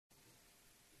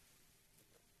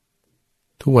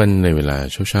ทุกวันในเวลา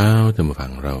เช้าๆท่านผู้ฟั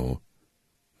งเรา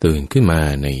ตื่นขึ้นมา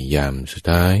ในยามสุด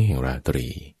ท้ายแห่งราตรี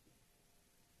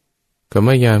คำ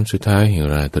ว่ายามสุดท้ายแห่ง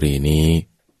ราตรีนี้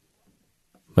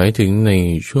หมายถึงใน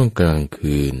ช่วงกลาง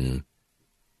คืน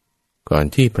ก่อน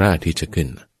ที่พระอาทิตย์จะขึ้น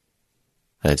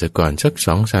อาจจะก่อนสัก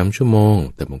 2-3 ชั่วโมง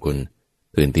แต่บางคน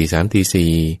ตื่นตี 3 ตี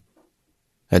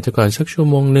 4อาจจะก่อนสักชั่ว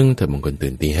โมงนึงแต่บางคน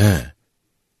ตื่นตี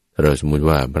 5เราสมมุติ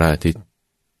ว่าพระอาทิตย์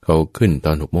เขาขึ้นต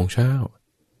อน 6 โมงเช้า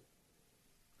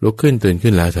ลุกขึ้นตื่น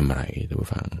ขึ้นแล้วทำอะไรท่านผู้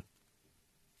ฟัง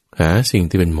หาสิ่ง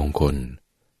ที่เป็นมงคล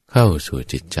เข้าสู่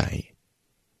จิตใจ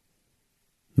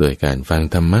โดยการฟัง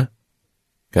ธรรมะ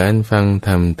การฟังธ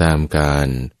รรมตามการ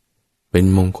เป็น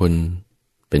มงคล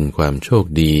เป็นความโชค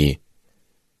ดี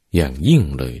อย่างยิ่ง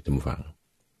เลยท่านผู้ฟัง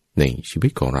ในชีวิ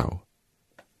ตของเรา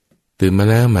ตื่นมา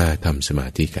แล้วมาทำสมา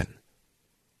ธิกัน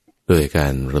โดยกา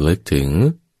รระลึกถึง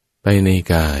ไปใน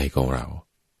กายของเรา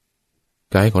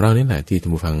กายของเรานี่แหละที่ท่า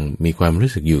นผู้ฟังมีความ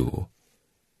รู้สึกอยู่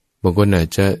บางคนอาจ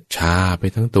จะชาไป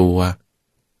ทั้งตัว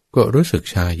ก็รู้สึก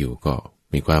ชาอยู่ก็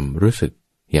มีความรู้สึก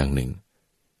อย่างหนึ่ง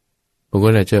บางค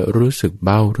นอาจจะรู้สึกเบ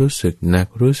ารู้สึกหนัก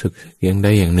รู้สึกอย่างใด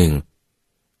อย่างหนึ่ง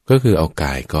ก็คือเอาก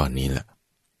ายก้อนนี้แหละ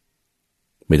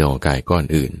ไม่ต้องเอากายก้อน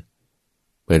อื่น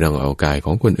ไม่ต้องเอากายข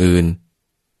องคนอื่น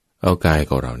เอากาย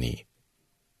ของเรานี่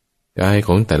กายข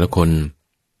องแต่ละคน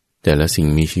แต่ละสิ่ง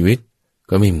มีชีวิต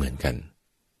ก็ไม่เหมือนกัน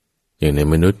อย่างใน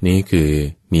มนุษย์นี้คือ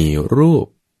มีรูป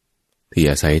ที่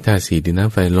อาศัยธาตุสี่ดินน้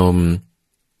ำไฟลม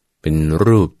เป็น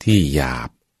รูปที่หยาบ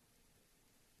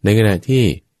ในขณะที่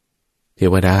เท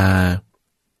วดา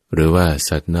หรือว่า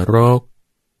สัตว์นรก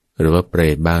หรือว่าเปร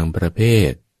ตบางประเภ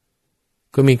ท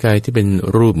ก็มีกายที่เป็น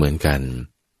รูปเหมือนกัน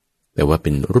แต่ว่าเ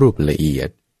ป็นรูปละเอียด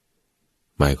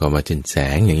หมายความว่าเช่นแส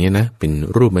งอย่างนี้นะเป็น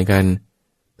รูปเหมือนกัน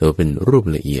แต่ว่าเป็นรูป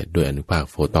ละเอียดด้วยอนุภาค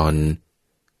โฟตอน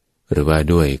หรือว่า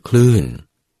ด้วยคลื่น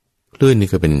นี่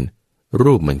ก็เป็น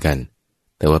รูปเหมือนกัน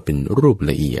แต่ว่าเป็นรูป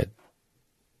ละเอียด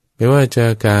ไม่ว่าจะ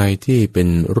กายที่เป็น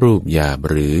รูปหยาบ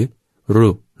หรือรู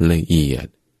ปละเอียด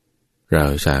เรา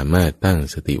สามารถตั้ง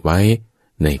สติไว้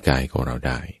ในกายของเราไ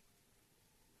ด้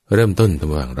เริ่มต้นระ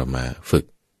หว่างเรามาฝึก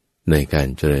ในการ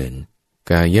เจริญ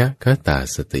กายคตา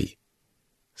สติ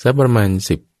สักประมาณ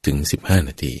 10-15 น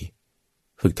าที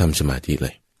ฝึกทำสมาธิเล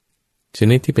ยช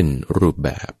นิดที่เป็นรูปแ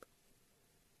บบ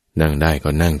นั่งได้ก็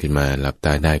นั่งขึ้นมาหลับต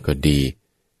าได้ก็ดี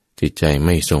จิตใจไ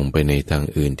ม่ส่งไปในทาง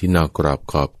อื่นที่นอกกรอบ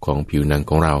ขอบของผิวหนัง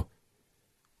ของเรา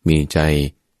มีใจ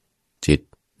จิต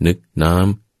นึกน้อม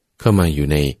เข้ามาอยู่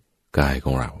ในกายข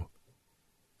องเรา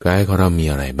กายของเรามี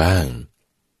อะไรบ้าง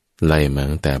ไล่มา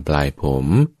ตั้งแต่ปลายผม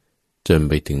จน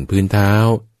ไปถึงพื้นเท้า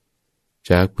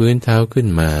จากพื้นเท้าขึ้น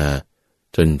มา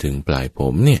จนถึงปลายผ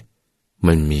มเนี่ย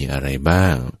มันมีอะไรบ้า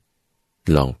ง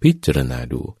ลองพิจารณา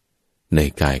ดูใน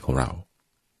กายของเรา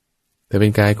แต่เป็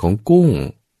นกายของกุ้ง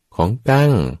ของกั้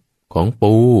งของ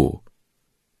ปู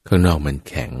ข้างนอกมัน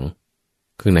แข็ง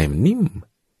ข้างในมันนิ่ม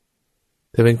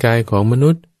แต่เป็นกายของมนุ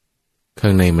ษย์ข้า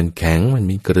งในมันแข็งมัน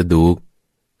มีกระดูก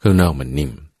ข้างนอกมันนิ่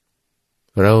ม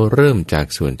เราเริ่มจาก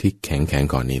ส่วนที่แข็ง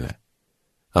ก่อนนี่แหละ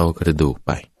เอากระดูกไ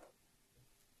ป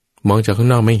มองจากข้าง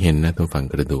นอกไม่เห็นนะตรงฝั่ง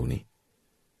กระดูกนี่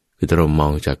คือถ้าเรามอ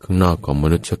งจากข้างนอกของม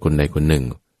นุษย์สักคนใดคนหนึ่ง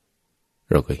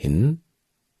เราก็เห็น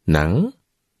หนัง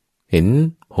เห็น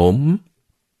ผ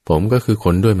มก็คือข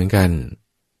นด้วยเหมือนกัน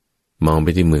มองไป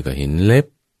ที่มือก็เห็นเล็บ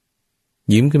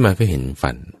ยิ้มขึ้นมาก็เห็น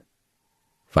ฟั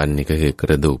นนี่ก็คือก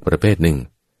ระดูกประเภทหนึ่ง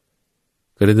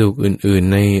กระดูกอื่น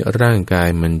ๆในร่างกาย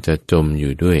มันจะจมอ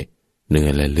ยู่ด้วยเนื้อ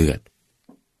และเลือด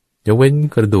ยกเว้น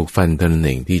กระดูกฟันเท่านั้นเอ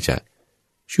งที่จะ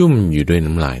ชุ่มอยู่ด้วย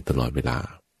น้ำลายตลอดเวลา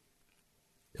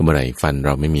ถ้าเมื่อไหร่ฟันเร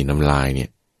าไม่มีน้ำลายเนี่ย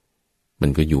มัน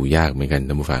ก็อยู่ยากเหมือนกัน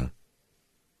ท่านผู้ฟัง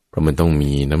เพราะมันต้อง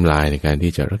มีน้ำลายในการ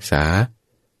ที่จะรักษา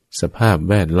สภาพ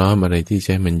แวดล้อมอะไรที่ใ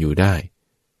ช้มันอยู่ได้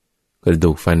กระ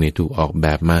ดูกฟันเนี่ยถูกออกแบ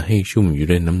บมาให้ชุ่มอยู่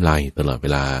ด้วยน้ำลายตลอดเว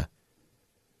ลา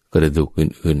กระดูก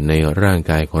อื่นๆในร่าง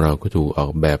กายของเราก็ถูกออ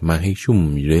กแบบมาให้ชุ่ม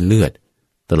อยู่ด้วยเลือด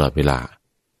ตลอดเวลา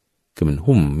คือมัน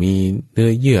หุ้มมีเนื้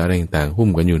อเยื่ออะไรต่างๆหุ้ม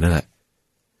กันอยู่นั่นแหละ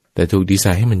แต่ถูกดีไซ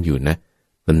น์ให้มันอยู่นะ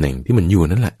ตำแหน่งที่มันอยู่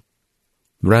นั่นแหละ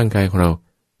ร่างกายของเรา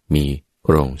มีโค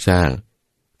รงสร้าง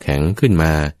แข็งขึ้นม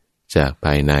าจากภ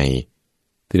ายใน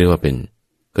ที่เรียกว่าเป็น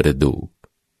กระดูก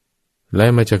และ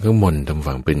มาจากข้างบนทาง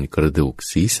ฝั่งเป็นกระดูก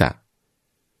ศีรษะ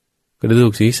กระดู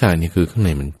กศีรษะนี่คือข้างใน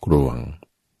มันกรวง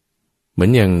เหมือ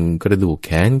นอย่างกระดูกแข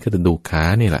นกระดูกขา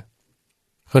นี่แหละ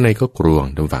ข้างในก็กรวง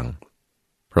ทางฝั่ง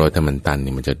เพราะถ้ามันตัน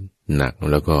นี่มันจะหนัก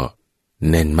แล้วก็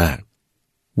แน่นมาก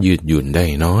ยืดหยุ่นได้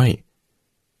น้อย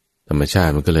ธรรมชา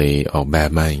ติมันก็เลยออกแบบ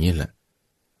มาอย่างนี้แหละ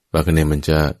ว่าข้างในมัน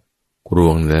จะกร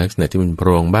วงในลักษณะที่มันโพร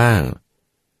งบ้าง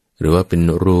หรือว่าเป็น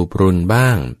รูพรุนบ้า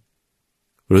ง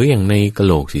หรืออย่างในกะโห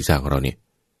ลกศีรษะของเราเนี่ย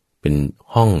เป็น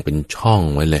ห้องเป็นช่อง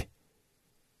ไว้เลย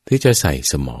ท ที่จะใส่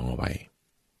สมองเอาไว้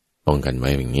ป้องกันไว้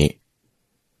อย่างนี้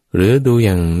หรือดูอ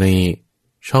ย่างใน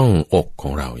ช่องอกขอ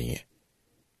งเราอย่างเงี้ย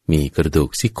มีกระดูก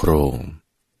ซี่โครง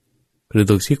กระ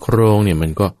ดูกซี่โครงเนี่ยมั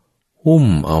นก็หุ้ม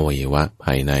อวัยวะภ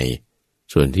ายใน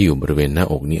ส่วนที่อยู่บริเวณหน้า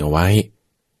อกนี้เอาไว้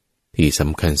ที่ส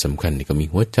ำคัญนี่ก็มี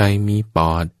หัวใจมีป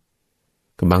อด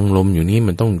กระบังลมอยู่นี้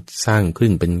มันต้องสร้างขึ้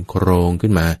นเป็นโครงขึ้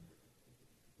นมา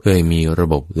เพื่อให้มีระ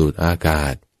บบดูดอากา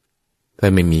ศถ้า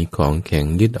ไม่มีของแข็ง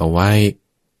ยึดเอาไว้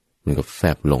มันก็แฟ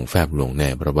บลงแน่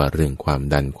เพราะว่าเรื่องความ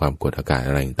ดันความกดอากาศอ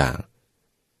ะไรต่าง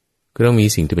ๆก็ต้องมี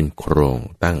สิ่งที่เป็นโครง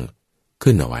ตั้ง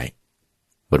ขึ้นเอาไว้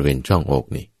บริเวณช่องอก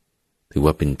นี่ถือ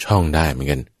ว่าเป็นช่องได้เหมือน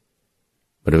กัน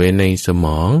บริเวณในสม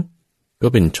องก็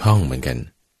เป็นช่องเหมือนกัน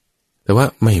แต่ว่า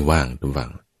ไม่ว่างทุกฝั่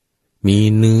งมี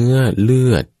เนื้อเลื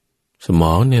อดสม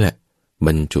องนี่แหละบ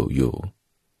รรจุอยู่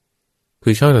คื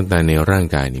อช่องต่างๆในร่าง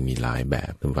กายนี่มีหลายแบ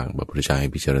บทุกฝั่งพระพุทธเจ้าให้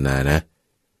พิจารณานะ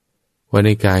ว่าใน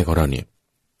กายของเราเนี่ย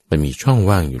มันมีช่อง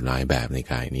ว่างอยู่หลายแบบใน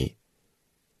กายนี้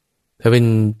ถ้าเป็น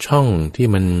ช่องที่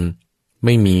มันไ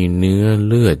ม่มีเนื้อ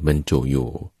เลือดบรรจุอยู่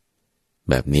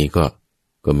แบบนี้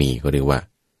ก็มีก็เรียกว่า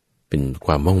เป็นค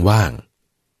วามว่าง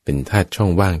ๆเป็นธาตุช่อง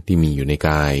ว่างที่มีอยู่ใน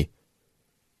กาย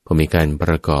พอมีการป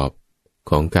ระกอบ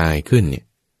ของกายขึ้นเนี่ย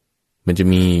มันจะ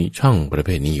มีช่องประเภ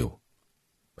ทนี้อยู่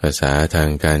ภาษาทาง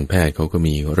การแพทย์เขาก็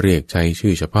มีเรียกใช้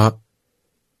ชื่อเฉพาะ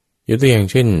ยกตัวอย่าง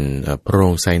เช่นโพร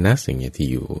งไซนัสอย่างเงี้ยที่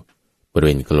อยู่บริเ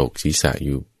วณกะโหลกศีรษะอ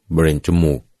ยู่บริเวณจ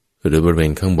มูกหรือบริเว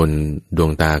ณข้างบนดว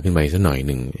งตาขึ้นไปสักหน่อยห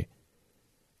นึ่ง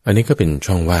อันนี้ก็เป็น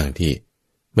ช่องว่างที่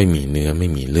ไม่มีเนื้อไม่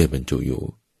มีเลือดบรรจุอยู่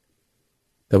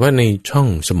แต่ว่าในช่อง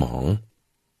สมอง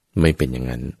ไม่เป็นอย่าง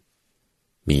นั้น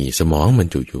มีสมองบรร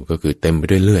จุอยู่ก็คือเต็มไป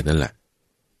ด้วยเลือดนั่นแหละ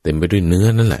เต็มไปด้วยเนื้อ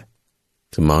นั่นแหละ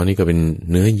สมองนี่ก็เป็น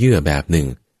เนื้อเยื่อแบบหนึ่ง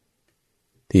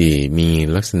ที่มี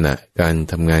ลักษณะการ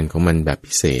ทำงานของมันแบบ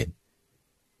พิเศษ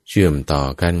เชื่อมต่อ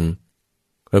กัน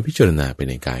เราพิจารณาไป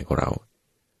ในกายของเรา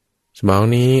สมอง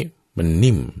นี้มัน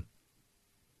นิ่ม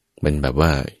มันแบบว่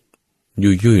า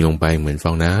ยุ่ยลงไปเหมือนฟ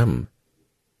องน้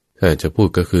ำถ้าจะพูด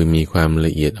ก็คือมีความล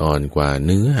ะเอียดอ่อนกว่าเ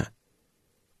นื้อ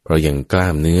เพราะอย่างกล้า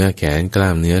มเนื้อแขนกล้า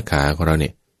มเนื้อขาของเราเนี่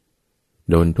ย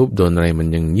โดนทุบโดนอะไรมัน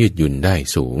ยังยืดหยุ่นได้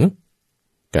สูง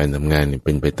การทำงานเนี่ยเ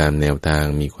ป็นไปตามแนวทาง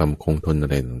มีความคงทนอะ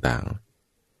ไรต่าง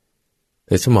ๆแ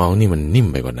ต่สมองนี่มันนิ่ม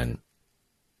ไปกว่านั้น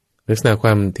ลักษณะคว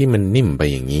ามที่มันนิ่มไป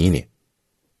อย่างนี้เนี่ย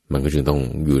มันก็จึงต้อง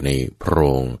อยู่ในโพร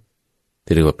ง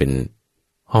ที่เรียกว่าเป็น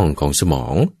ห้องของสมอ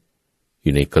งอ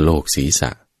ยู่ในกะโหลกศีรษ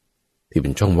ะที่เป็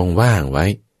นช่องว่างๆไว้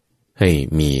ให้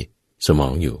มีสมอ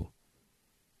งอยู่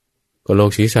กะโหล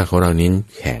กศีรษะของเรานี้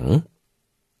แข็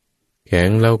ง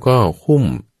แล้วก็หุ้ม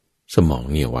สมอง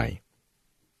นี่ไว้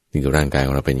นี่คือร่างกายข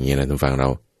องเราเป็นอย่างนี้นะท่านฟังเรา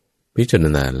พิจาร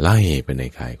ณาไล่ไปใน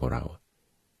กายของเรา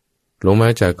ลงมา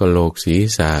จากกะโหลกศีร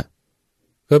ษะ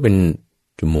ก็เป็น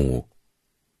จมูก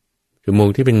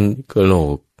ที่เป็นกะโหล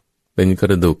กเป็นก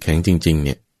ระดูกแข็งจริงๆเ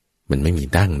นี่ยมันไม่มี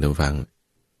ดั้งท่านฟัง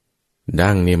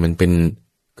ดั้งเนี่ยมันเป็น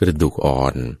กระดูกอ่อ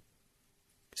น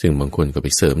ซึ่งบางคนก็ไป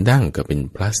เสริมดั้งก็เป็น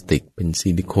พลาสติกเป็นซิ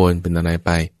ลิโคนเป็นอะไรไป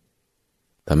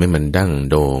ทำให้มันดั้ง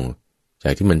โด่งจา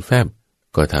กที่มันแฟบ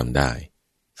ก็ทำได้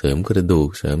เสริมกระดูก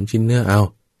เสริมชิ้นเนื้อเอา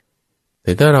แ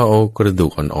ต่ถ้าเราเอากระดู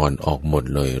กอ่อนๆออกหมด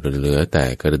เลยเหลือแต่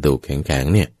กระดูกแข็ง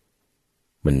ๆเนี่ย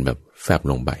มันแบบแฟบ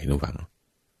ลงไปท่านฟัง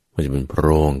มันจะเป็นโพร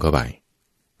งเข้าไป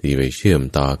ที่ไปเชื่อม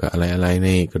ต่อกับอะไรใน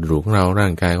กระดูกของเราร่า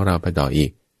งกายของเราไปต่ออี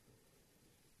ก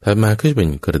ถัดมาก็จะเป็น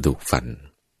กระดูกฟัน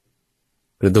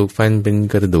เป็น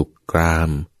กระดูกกรา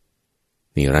ม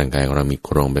นี่ร่างกายของเรามีโค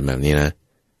รงเป็นแบบนี้นะ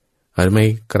ทำไม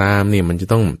กรามเนี่ยมันจะ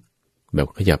ต้องแบบ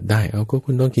ขยับได้ก็คุ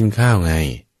ณต้องกินข้าวไง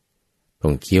ต้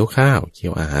องเคี้ยวข้าวเคี้ย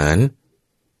วอาหาร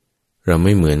เราไ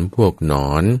ม่เหมือนพวกหนอ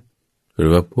นหรื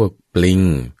อว่าพวกปลิง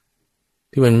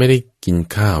ที่มันไม่ได้กิน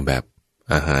ข้าวแบบ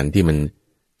อาหารที่มัน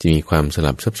จะมีความส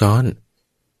ลับซับซ้อน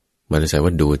มันจะใส่ว่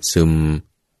าดูดซึม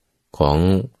ของ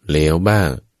เหลวบ้าง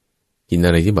กินอ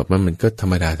ะไรที่แบบมันก็ธร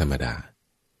รมดา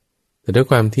แต่ด้วย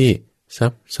ความที่ซั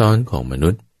บซ้อนของมนุ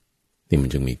ษย์นี่มัน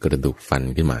จึงมีกระดูกฟัน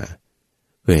ขึ้นมา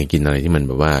เพื่อให้กินอะไรที่มันแ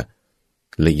บบว่า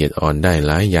ละเอียดอ่อนได้ห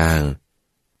ลายอย่าง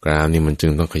กรามนี่มันจึ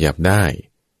งต้องขยับได้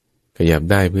เ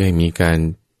พื่อให้มีการ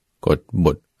กดบ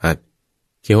ดอัด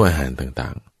เคี้ยวอาหารต่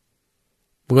าง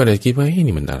ๆคุณก็เลยคิดว่าเฮ้ย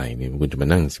นี่มันอะไรเนี่ยคุณจะมา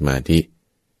นั่งสมาธิ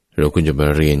หรือคุณจะมา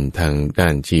เรียนทางด้า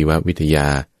นชีววิทยา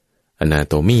อนา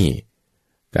โตมี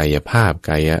กายภาพก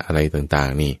ายอะไรต่าง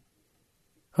ๆนี่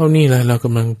เอานี่แหละเราก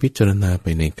ำลังพิจารณาไป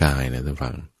ในกายนะท่านฟั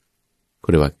งเขา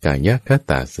เรียกว่ากายค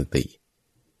ตาสติ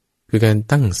คือการ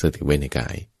ตั้งสติไว้ในกา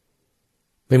ย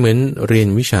ไม่เหมือนเรียน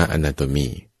วิชาอนาโตมี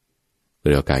หรื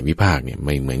อกายวิภาคเนี่ยไ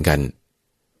ม่เหมือนกัน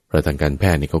เพราะทางการแพ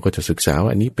ทย์นี่เขาก็จะศึกษาว่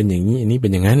าอันนี้เป็นอย่างนี้อันนี้เป็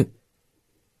นอย่างนั้น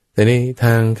แต่ในท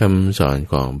างคำสอน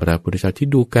ของพระพุทธเจ้าที่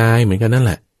ดูกายเหมือนกันนั่นแ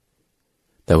หละ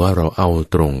แต่ แต่ว่าเราเอา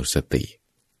ตรงสติ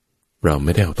เราไ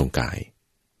ม่ได้เอาตรงกาย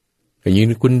อย่างนี้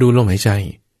คุณดูลมหายใจ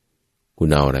คุณ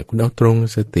เอาอะไรคุณเอาตรง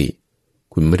สติ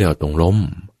คุณไม่ได้เอาตรงลม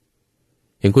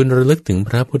อย่างคุณระลึกถึงพ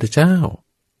ระพุทธเจ้า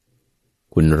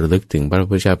คุณระลึกถึงพระ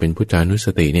พุทธเจ้าเป็นพุทธานุส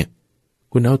ติเนี่ย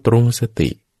คุณเอาตรงสติ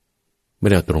ไม่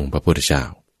ได้เอาตรงพระพุทธเจ้า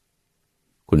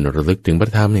คุณระลึกถึงพร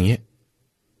ะธรรมอย่างเงี้ย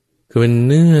คือมัน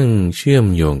เนื่องเชื่อม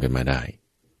โยงกันมาได้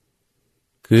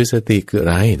คือสติคืออะ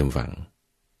ไรท่านฟัง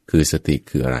คือสติ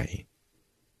คืออะไร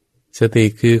สติ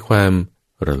คือความ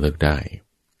ระลึกได้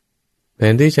แท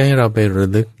นที่จะให้เราไประ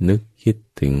ลึกนึกคิด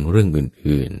ถึงเรื่อง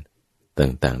อื่นๆ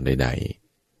ต่างๆใด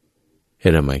ๆให้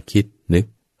เรามาคิดนึก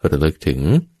ระลึกถึง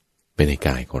เป็นในก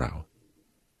ายของเรา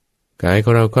กายข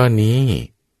องเราก้อนนี้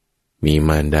มีม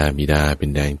ารดาบิดาเป็น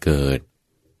แดนเกิด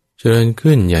เจริญ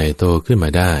ขึ้นใหญ่โตขึ้นมา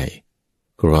ได้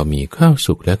ก็เรามีข้าว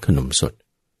สุกและขนมสด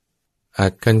อั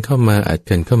ดกันเข้ามาอัด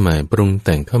กันเข้ามาปรุงแ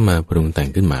ต่งเข้ามาปรุงแต่ง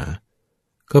ขึ้นมา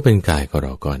ก็เป็นกายของเร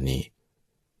าก้อนนี้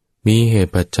มีเห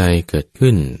ตุปัจจัยเกิด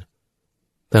ขึ้น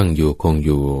ตั้งอยู่คงอ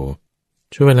ยู่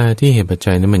ช่วงเวลาที่เหตุปัจ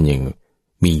จัยนั้นมันยัง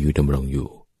มีอยู่ดำรงอยู่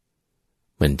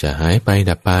มันจะหายไป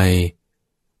ดับไป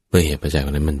เมื่อเหตุปัจจัย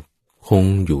นั้นมันคง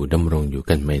อยู่ดำรงอยู่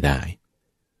กันไม่ได้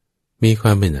มีคว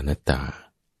ามเป็นอนัตตา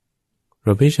เร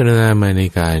าพิจารณามาใน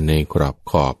กายในกรอบ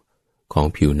ขอบของ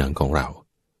ผิวหนังของเรา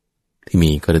ที่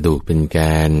มีกระดูกเป็นแก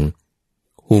น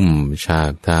หุ้มฉา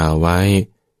บทาไว้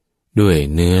ด้วย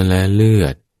เนื้อและเลือ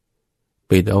ด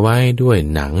ปิดเอาไว้ด้วย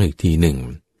หนังอีกทีหนึ่ง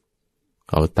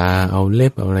เอาตาเอาเล็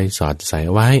บเอาอะไรสอดใส่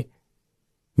ไว้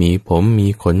มีผมมี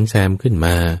ขนแซมขึ้นม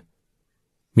า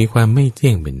มีความไม่เที่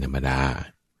ยงเป็นธรรมดา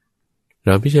เร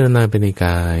าพิจารณาไปในก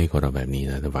ายของเราแบบนี้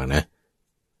นะท่านฟังนะ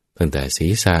ตั้งแต่ศี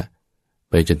รษะ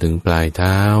ไปจนถึงปลายเ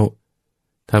ท้า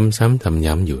ทำซ้ำทำ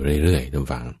ย้ำอยู่เรื่อยๆท่าน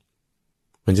ฟัง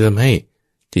มันจะทำให้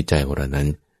จิตใจของเรานั้น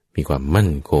มีความมั่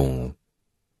นคง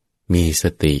มีส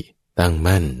ติตั้ง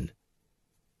มั่น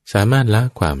สามารถละ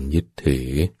ความยึดถือ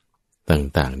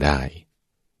ต่างๆได้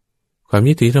ความ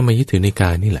ยึดถือเรามายึดถือในก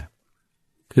ายนี่แหละ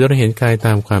คือเราเห็นกายต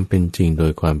ามความเป็นจริงโด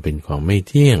ยความเป็นของไม่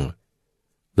เที่ยง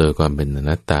โดยความเป็นอ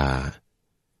นัตตา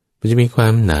มันจะมีควา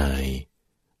มหน่าย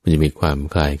มันจะมีความ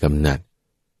คลายกำหนัด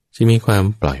จะมีความ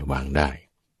ปล่อยวางได้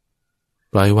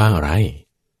ปล่อยวางอะไร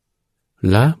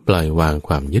ละปล่อยวางค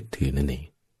วามยึดถือนั่นเอง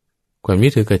ความยึ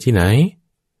ดถือเกิดที่ไหน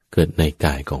เกิดในก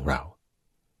ายของเรา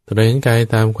เราเห็นกาย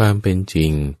ตามความเป็นจริ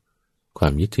งควา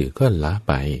มยึดถือก็ละ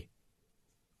ไป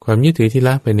ความยึดถือที่ล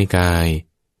ะไปในกาย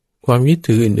ความยึด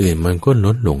ถืออื่นๆมันก็ล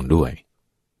ดลงด้วย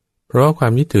เพราะควา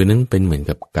มยึดถือนั้นเป็นเหมือน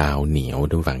กับกาวเหนียว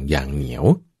ทางฝั่งยางเหนียว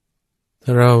ถ้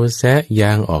าเราแซะย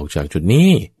างออกจากจุดนี้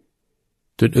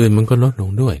จุดอื่นมันก็ลดลง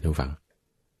ด้วยทางฝั่ง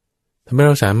ทำให้เ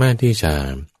ราสามารถที่จะ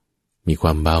มีคว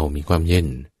ามเบามีความเย็น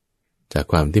จาก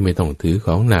ความที่ไม่ต้องถือข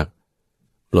องหนัก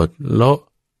ปลดละ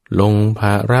ลงภ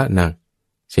าระหนัก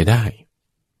เสียได้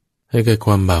ให้เกิดค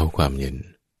วามเบาความเย็น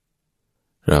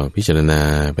เราพิจารณา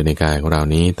ไปในกายของเรา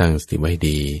นี้ตั้งสติไว้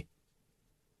ดี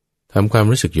ทำความ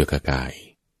รู้สึกอยู่กับกาย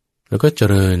แล้วก็เจ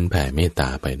ริญแผ่เมตตา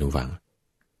ไปทุกฝัง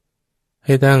ใ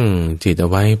ห้ตั้งจิตเอา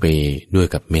ไว้ไปด้วย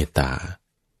กับเมตตา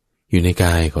อยู่ในก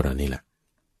ายของเรานี่แหละ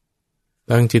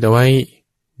ตั้งจิตเอาไว้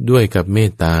ด้วยกับเม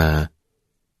ตตา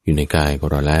อยู่ในกายของ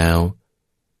เราแล้ว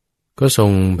ก็ทร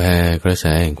งแผ่กระแส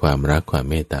แห่งความรักความ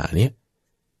เมตตาเนี้ย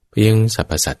ไปยังสรร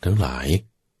พสัตว์ทั้งหลาย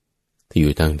ที่อ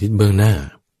ยู่ทางทิศเบื้องหน้า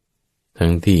ทั้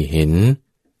งที่เห็น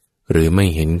หรือไม่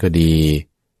เห็นก็ดี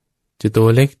จะตัว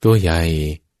เล็กตัวใหญ่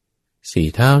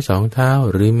4 เท้า2 เท้า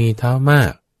หรือมีเท้ามา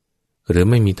กหรือ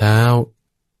ไม่มีเท้า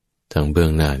ทางเบื้อ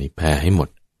งหน้านี่แผ่ให้หมด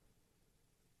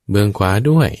เบื้องขวา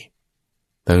ด้วย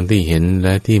ทั้งที่เห็นแล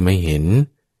ะที่ไม่เห็น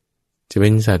จะเป็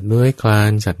นสัตว์เลื้อยคลา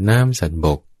นสัตว์น้ำสัตว์บ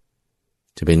ก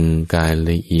จะเป็นกาย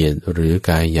ละเอียดหรือ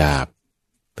กายหยาบ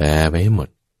แผ่ไปให้หมด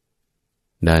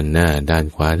ด้านหน้าด้าน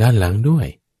ขวาด้านหลังด้วย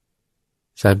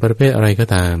สัตว์ประเภทอะไรก็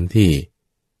ตามที่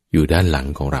อยู่ด้านหลัง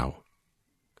ของเรา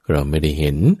ไม่ได้เ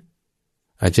ห็น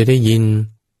อาจจะได้ยิน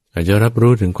อาจจะรับ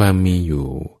รู้ถึงความมีอยู่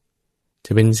จ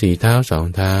ะเป็น4 เท้า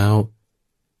2 เท้า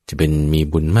จะเป็นมี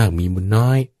บุญมากมีบุญน้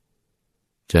อย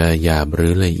จะหยาบหรื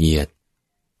อละเอียด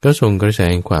ก็ส่งกระแส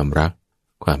ความรัก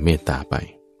ความเมตตาไป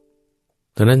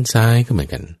ทางด้านซ้ายก็เหมือน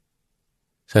กัน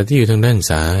สัตว์ที่อยู่ทางด้าน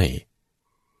ซ้าย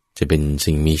จะเป็น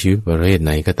สิ่งมีชีวิตประเภทไห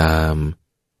นก็ตาม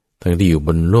ทั้งที่อยู่บ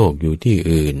นโลกอยู่ที่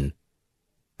อื่น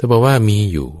ถ้าบอกว่ามี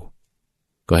อยู่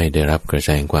ก็ให้ได้รับกระแส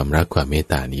ความรักความเมต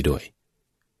ตานี้ด้วย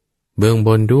เบื้องบ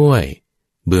นด้วย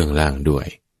เบื้องล่างด้วย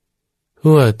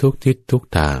ทั่วทุกทิศทุก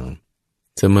ทาง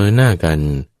เสมอหน้ากัน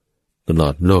ตลอ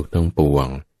ดโลกทั้งปวง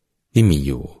ที่มีอ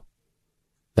ยู่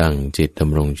ตั้งจิตด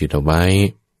ำรงจิตเอาไว้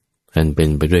อันเป็น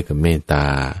ไปด้วยกับเมตตา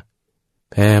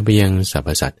แผ่ไปยังสรรพ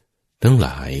สัตว์ทั้งหล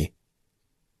าย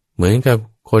เหมือนกับ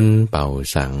คนเป่า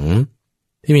สัง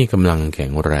ที่มีกำลังแข็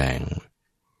งแรง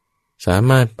สา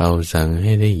มารถเป่าสังใ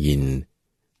ห้ได้ยิน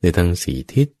ในทั้งสี่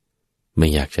ทิศไม่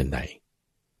ยากเช่นใด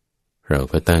เรา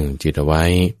ก็ตั้งจิตเอาไว้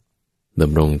ด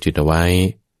ำรงจิตเอาไว้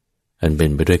อันเป็น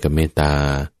ไปด้วยกับเมตตา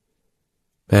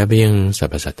แผ่ไปยังสร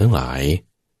รพสัตว์ทั้งหลาย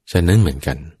ฉะนั้นเหมือน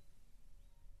กัน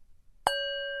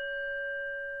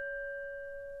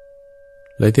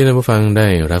และที่ท่านผู้ฟังได้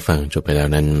รับฟังจบไปแล้ว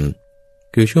นั้น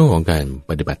คือช่วงของการ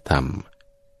ปฏิบัติธรรม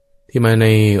ที่มาใน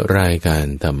รายการ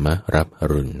ธรรมรับอ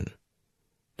รุณ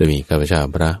โดยมีข้าพเจ้า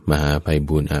พระมหาไพ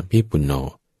บูลย์อภิปุณโญ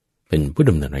เป็นผู้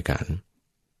ดำเนินรายการ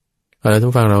เอาละท่าน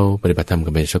ผู้ฟังเราปฏิบัติธรรมกั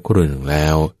นไปสักครู่หนึ่งแล้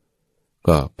ว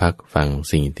ก็พักฟัง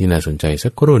สิ่งที่น่าสนใจสั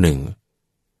กครู่หนึ่ง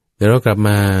เดี๋ยวเรากลับม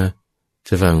าจ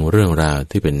ะฟังเรื่องราว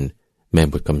ที่เป็นแม่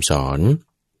บทคำสอน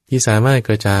ที่สามารถก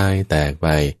ระจายแตกไป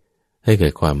ให้เกิ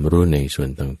ดความรู้ในส่วน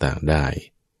ต่างๆได้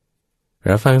เร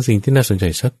าฟังสิ่งที่น่าสนใจ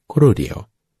สักครู่เดียว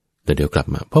เดี๋ยวกลับ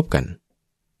มาพบกัน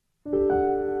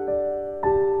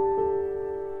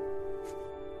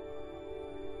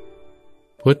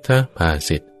พุทธภา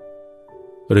ษิต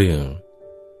เรื่อง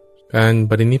การ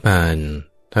ปรินิพพาน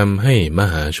ทำให้ม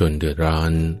หาชนเดือดร้อ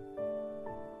น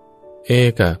เอ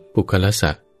กปุคละส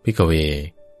ะภิกขเว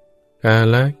กา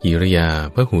ลกิริยา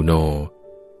พหูโน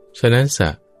ชนะสะ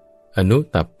อนุ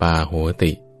ตัปปาโห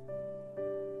ติ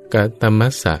กตัมมั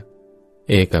สสะ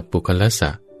เอกปุคละส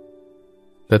ะ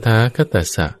ตถาคตัส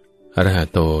สะอรหะ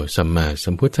โตสัมมาสั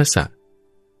มพุทธัสสะ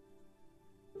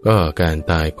ก็การ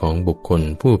ตายของบุคคล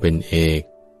ผู้เป็นเอก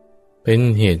เป็น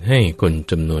เหตุให้คน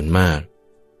จำนวนมาก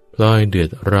พลอยเดือด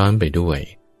ร้อนไปด้วย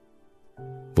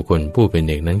บุคคลผู้เป็น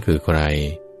เอกนั้นคือใคร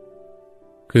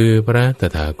คือพระต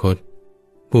ถาคต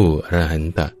ผู้อรหัน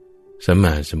ตสัมม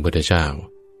าสัมพุทธเจ้า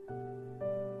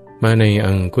มาใน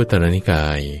อังคุตรนิกา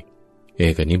ยเอ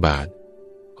กนิบาต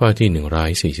ข้อที่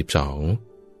142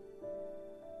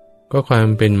ก็ความ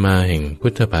เป็นมาแห่งพุ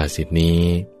ทธภาษิตนี้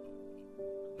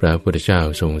พระพุทธเจ้า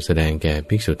ทรงแสดงแก่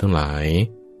ภิกษุทั้งหลาย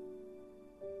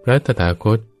พระตถาค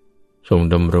ตทรง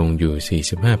ดำรงอยู่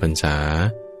45พรรษา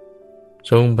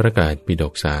ทรงประกาศปิฎ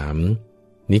ก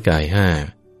3นิกาย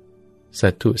5สั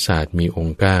ตถุศาสตร์มีอง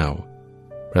ค์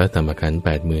9พระธรรมขันธ์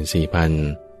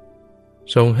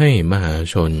 84,000 ทรงให้มหา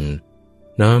ชน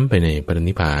น้อมไปในปริ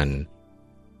นิพพาน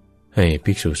ให้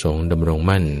ภิกษุสงฆ์ดำรง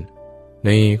มั่นใน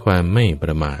ความไม่ป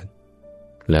ระมาท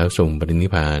แล้วทรงปรินิ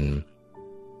พพาน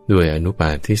ด้วยอนุปา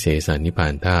ทิเสสนิพพา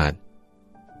นธาตุ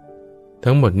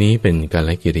ทั้งหมดนี้เป็นกาล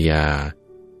กิริยา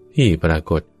ที่ปรา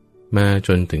กฏมาจ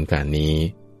นถึงการนี้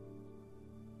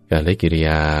กาลกิริย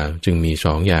าจึงมี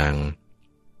2อย่าง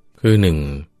คือ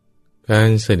 1. การ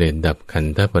เสด็จดับขัน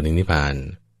ธปรินิพพาน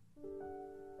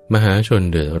มหาชน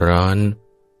เดือดร้อน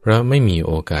เพราะไม่มีโ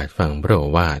อกาสฟังพระโอ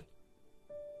วาท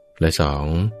และ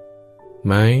 2.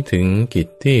 หมายถึงกิจ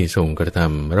ที่ทรงกระท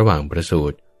ำระหว่างประสู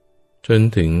ติจน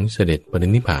ถึงเสด็จปริ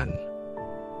นิพพาน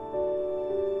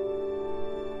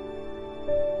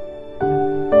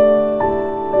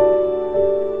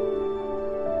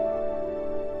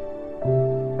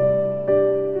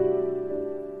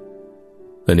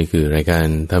นี่คือรายการ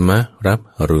ธรรมรับ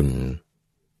อรุณ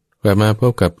กลับมาพ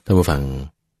บกับท่านผู้ฟัง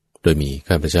โดยมี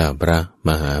ข้าพเจ้าพระม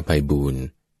หาไพบูลย์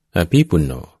อภิปุณ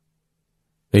โญ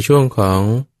ในช่วงของ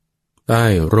ใต้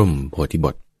ร่มโพธิบ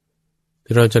ท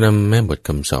ที่เราจะนำแม่บทค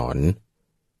ำสอน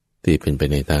ที่เป็นไป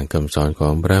ในทางคำสอนขอ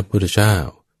งพระพุทธเจ้า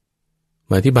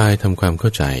มาอธิบายทำความเข้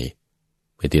าใจ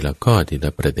ไปทีละข้อทีล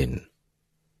ะประเด็น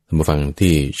ท่านผู้ฟัง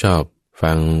ที่ชอบ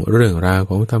ฟังเรื่องราว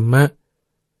ของธรรมะ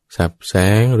สับแส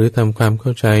งหรือทำความเข้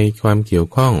าใจความเกี่ยว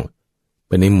ข้องไ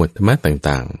ปในหมวดธรรมะ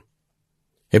ต่าง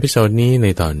ๆเอพิโซดนี้ใน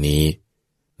ตอนนี้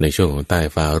ในช่วงของใต้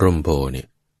ฟ้าร่มโพเนี่ย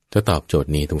จะตอบโจทย์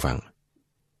นี้ทุกฝั่ง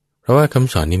เพราะว่าค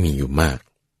ำสอนนี้มีอยู่มาก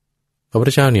พระพุท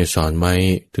ธเจ้าเนี่ยสอนไว้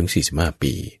ถึง45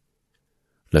ปี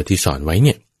แล้วที่สอนไว้เ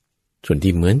นี่ยส่วน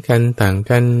ที่เหมือนกันต่าง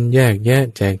กันแยกแยะ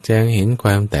แจกแจงเห็นคว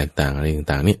ามแตกต่างอะไร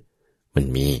ต่างๆเนี่ยมัน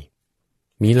มี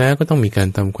แล้วก็ต้องมีการ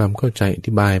ทำความเข้าใจอ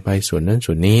ธิบายไปส่วนนั้น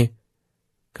ส่วนนี้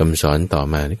คำสอนต่อ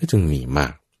มานี่ก็จึงมีมา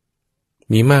ก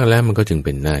แล้วมันก็จึงเ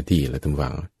ป็นหน้าที่และทั้งวั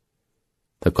ง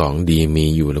ถ้าของดีมี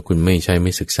อยู่แล้วคุณไม่ใช่ไ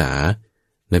ม่ศึกษา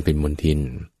นั่นเป็นมลทิน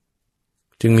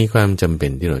จึงมีความจำเป็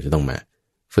นที่เราจะต้องมา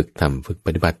ฝึกทำฝึกป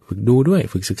ฏิบัติฝึกดูด้วย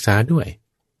ฝึกศึกษาด้วย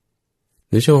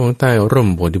ในช่วงของใต้ร่ม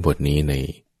โพธิบทนี้ใน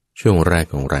ช่วงแรก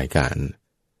ของรายการ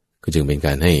ก็จึงเป็นก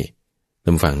ารให้ท่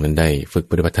านฟังนั้นได้ฝึก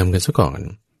ปฏิบัติธรรมกันซะก่อน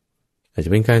อาจจะ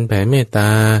เป็นการแผ่เมตตา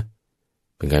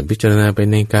เป็นการพิจารณาไป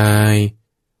ในกาย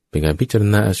เป็นการพิจาร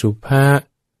ณาอสุภะ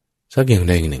สักอย่างใ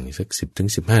ดอย่างหนึ่งสัก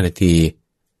10-15 นาที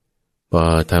พอ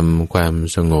ทำความ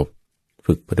สงบ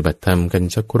ฝึกปฏิบัติธรรมกัน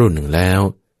สักครู่หนึ่งแล้ว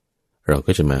เรา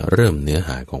ก็จะมาเริ่มเนื้อห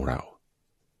าของเรา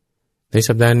ใน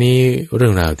สัปดาห์นี้เรื่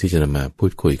องราวที่จะนำมาพู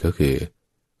ดคุยก็คือ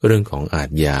เรื่องของอา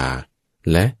ทยา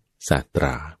และศาสตร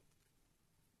า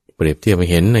เปรียบเทียบไป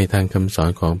เห็นในทางคำสอน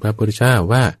ของพระพุทธเจ้า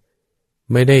ว่า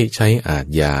ไม่ได้ใช้อาท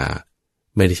ยา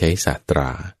ไม่ได้ใช้ศาสตรา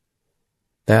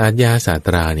แต่อาทยาศาสต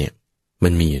ราเนี่ยมั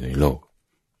นมีอยู่ในโลก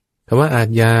คำว่าอาท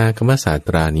ยาคำว่าศาสต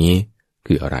รานี้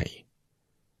คืออะไร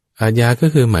อาทยาก็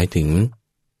คือหมายถึง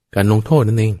การลงโทษ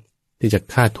นั่นเองที่จะ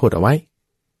ฆ่าโทษเอาไว้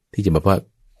ที่จะแบบว่า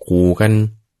ขู่กัน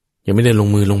ยังไม่ได้ลง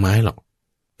มือลงไม้หรอก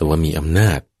แต่ว่ามีอำน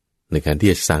าจในการที่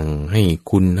จะสั่งให้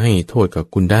คุณให้โทษกับ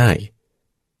คุณได้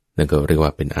นั่นก็เรียกว่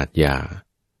าเป็นอาทยา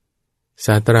ศ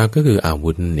าสตราก็คืออาวุ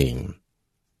ธนั่นเอง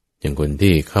อย่างคน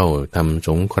ที่เข้าทำส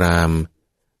งคราม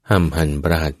ห้ามหันป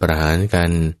ระหารกั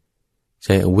นใ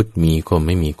ช้อาวุธมีคมไ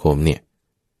ม่มีคมเนี่ย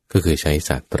ก็คือใช้ศ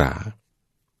าสตรา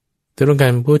แต่ต้องกา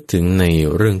รพูดถึงใน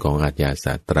เรื่องของอาทยาศ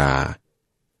าสตรา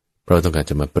เราต้องการ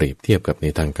จะมาเปรียบเทียบกับใน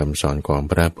ทางคำสอนของ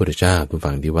พระพุทธเจ้าทุก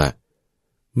ฝั่งที่ว่า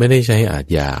ไม่ได้ใช้อาท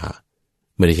ยา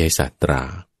ไม่ได้ใช้ศาสตรา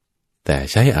แต่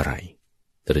ใช้อะไร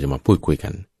เราจะมาพูดคุยกั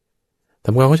นท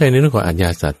ำความเข้าใจในเรื่องของอาทยา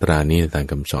ศาสตรานี้ในทาง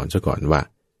คำสอนซะก่อนว่า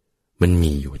มัน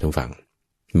มีอยู่ทั้งฝั่ง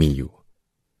มีอยู่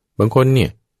บางคนเนี่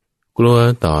ยกลัว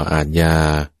ต่ออาทยา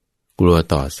กลัว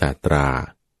ต่อศาสตรา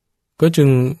ก็จึง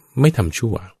ไม่ทำ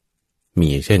ชั่วมี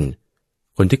เช่น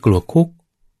คนที่กลัวคุก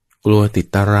กลัวติด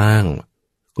ตาราง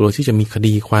กลัวที่จะมีค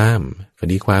ดีความ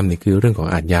นี่คือเรื่องของ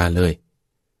อาทยาเลย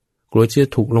กลัวที่จะ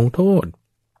ถูกลงโทษ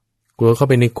กลัวเข้า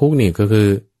ไปในคุกนี่ก็คือ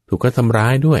ถูกก็ทำร้า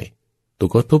ยด้วยถู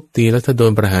กก็ทุบตีแล้วถ้าโด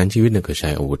นประหารชีวิตเนี่ยก็ใช้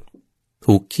อาวุธ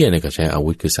ถูกเฆี่ยนเนี่ยก็ใช้อาวุ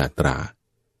ธคือศาสตรา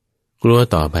กลัว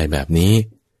ต่อไปแบบนี้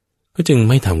ก็จึง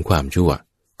ไม่ทำความชั่ว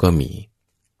ก็มี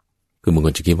คือบางค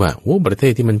นจะคิดว่าโอ้ประเท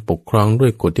ศที่มันปกครองด้ว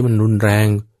ยกฎที่มันรุนแรง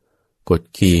กฎ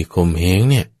ขี่ข่มเหง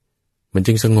เนี่ยมัน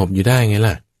จึงสงบอยู่ได้ไง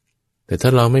ล่ะแต่ถ้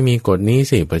าเราไม่มีกฎนี้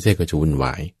สิประเทศก็จะวุ่นว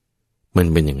ายมัน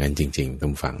เป็นอย่างนั้นจริงๆต้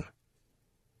องฟัง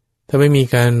ถ้าไม่มี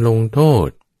การลงโทษ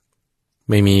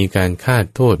ไม่มีการคาด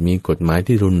โทษมีกฎหมาย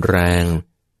ที่รุนแรง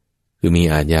คือมี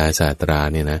อาทยาศาสตรา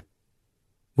เนี่ยนะ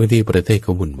บางทีประเทศ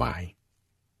ก็วุ่นวาย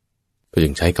ก็จึ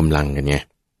งใช้กำลังกันไง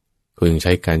ก็จึงใ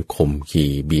ช้การข่ม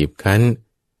ขี่บีบคั้น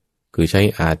คือใช้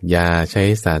อาทยาใช้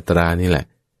ศาสตรานี่แหละ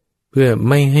เพื่อ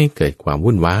ไม่ให้เกิดความ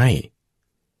วุ่นวาย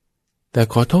แต่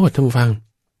ขอโทษท่านผู้ฟัง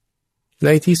และ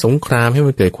ที่สงครามให้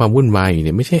มันเกิดความวุ่นวายอยู่เ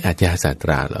นี่ยไม่ใช่อาทยาศาสต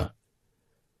ราเหรอ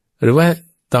หรือว่า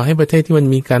ต่อให้ประเทศที่มัน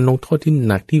มีการลงโทษที่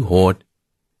หนักที่โหด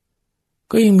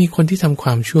ก็ยังมีคนที่ทำคว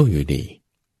ามชั่วอยู่ดี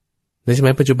ในสมั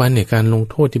ยปัจจุบันเนี่ยการลง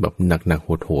โทษที่แบบหนัก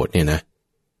โหดเนี่ยนะ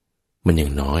มันยั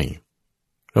งน้อย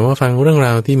เรามาฟังเรื่องร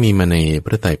าวที่มีมาในพ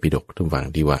ระไตรปิฎกทุกฝั่ง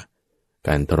ที่ว่าก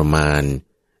ารทรมาน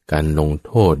การลงโ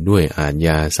ทษด้วยอาทย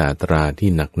าศาสตราที่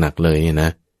หนักเลยเนี่ยน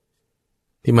ะ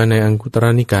ที่มาในอังคุตร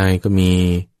นิกายก็มี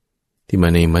ที่มา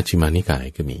ในมัชฌิมานิกาย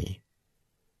ก็มี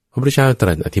พระพุทธเจ้าต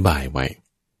รัสอธิบายไว้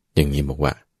อย่างนี้บอก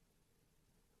ว่า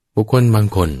บุคคลบาง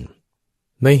คน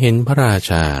ได้เห็นพระรา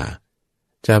ชา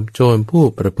จับโจรผู้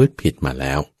ประพฤติผิดมาแ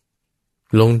ล้ว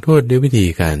ลงโทษด้วยวิธี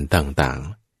การต่าง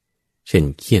ๆเช่น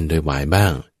เฆี่ยนด้วยหวายบ้า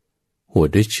งหวด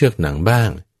ด้วยเชือกหนังบ้าง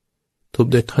ทุบ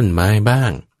ด้วยท่อนไม้บ้า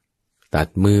งตัด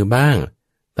มือบ้าง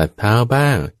ตัดเท้าบ้า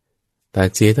งตัด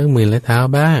เสียทั้งมือและเท้า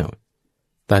บ้าง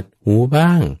ตัดหูบ้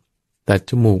างตัด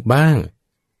จมูกบ้าง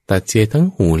ตัดเสียทั้ง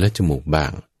หูและจมูกบ้า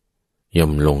งย่อ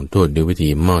มลงโทษด้วยวิธี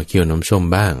หม้อเคี่ยวน้ำส้ม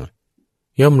บ้าง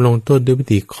ย่อมลงโทษด้วยวิ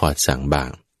ธีขอดสั่งบ้าง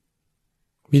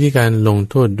วิธีการลง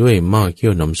โทษด้วยหม้อเคี่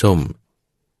ยวน้ำส้ม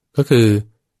ก็คือ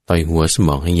ต่อยหัวสม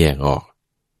องให้แยกออก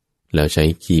แล้วใช้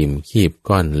ครีมคีบ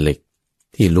ก้อนเหล็ก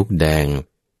ที่ลุกแดง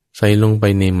ใส่ลงไป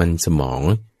ในมันสมอง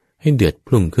ให้เดือด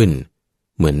พุ่งขึ้น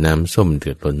เหมือนน้ำส้มเดื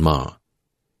อดล้นหม้อ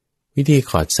วิธี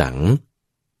ขอดสั่ง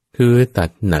คือตัด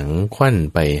หนังควั่น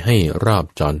ไปให้รอบ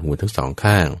จรหูทั้งสอง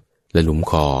ข้างและหลุม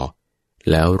คอ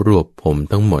แล้วรวบผม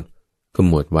ทั้งหมดข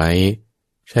มวดไว้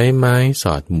ใช้ไม้ส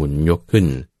อดหมุนยกขึ้น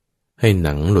ให้ห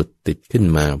นังหลุดติดขึ้น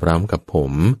มาพร้อมกับผ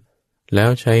มแล้ว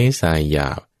ใช้ทรายหย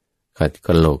าบขัดก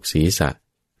ะโหลกศีรษะ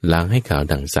ล้างให้ขาว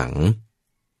ดังสัง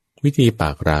วิธีปา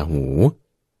กราหู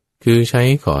คือใช้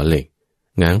ขอเหล็ก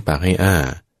ง้างปากให้อ้า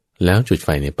แล้วจุดไฟ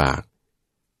ในปาก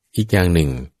อีกอย่างหนึ่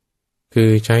งคือ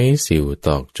ใช้สิวต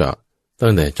อกเจาะตั้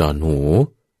งแต่จรหู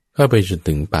เข้าไปจน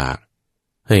ถึงปาก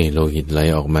ให้โลหิตไหล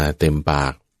ออกมาเต็มปา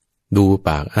กดูป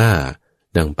ากอ้า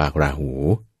ดังปากราหู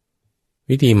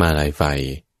วิธีมาลายไฟ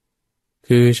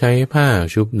คือใช้ผ้า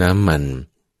ชุบน้ำมัน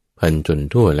พันจน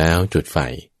ทั่วแล้วจุดไฟ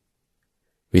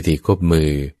วิธีควบมื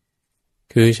อ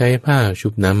คือใช้ผ้าชุ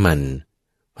บน้ำมัน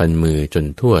พันมือจน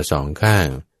ทั่วสองข้าง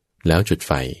แล้วจุดไ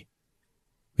ฟ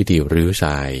วิธีริ้วท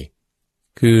ราย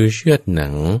คือเชือดหนั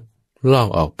งลอก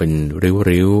ออกเป็น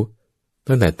ริ้วๆ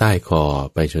ตั้งแต่ใต้คอ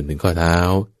ไปจนถึงข้อเท้า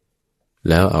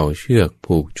แล้วเอาเชือก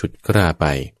ผูกฉุดกล้าไป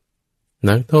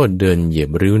นักโทษเดินเหยีย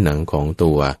บริ้วหนังของ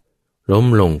ตัวล้ม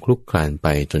ลงคลุกคลานไป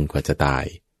จนกว่าจะตาย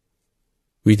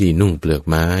วิธีนุ่งเปลือก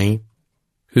ไม้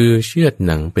คือเชือดห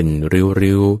นังเป็น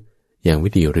ริ้วๆอย่างวิ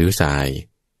ธีริ้วทราย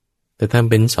แต่ทำ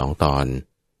เป็น2 ตอน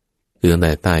คือตั้งแ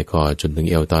ต่ใต้คอจนถึง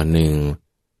เอวตอนหนึ่ง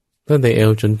ตั้งแต่เอ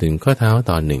วจนถึงข้อเท้า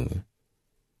ตอนหนึ่ง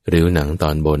ริ้วหนังต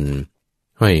อนบน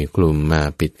ห้อยคลุมมา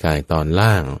ปิดกายตอน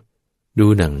ล่างดู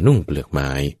หนังนุ่งเปลือกไ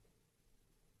ม้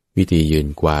วิธียืน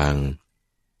กวาง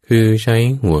คือใช้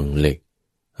ห่วงเหล็ก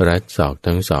รัดศอก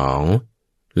ทั้งสอง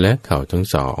และเข่าทั้ง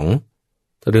สอง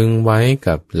ตรึงไว้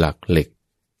กับหลักเหล็ก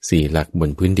4 หลักบน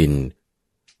พื้นดิน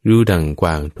ดูดังกว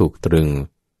างถูกตรึง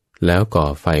แล้วก่อ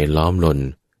ไฟล้อมลน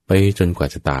ไปจนกว่า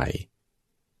จะตาย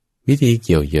วิธีเ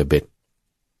กี่ยวเหยื่อเบ็ด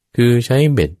คือใช้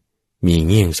เบ็ดมี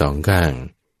เงี่ยง2 ข้าง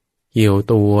เกี่ยว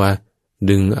ตัว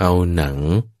ดึงเอาหนัง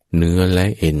เนื้อและ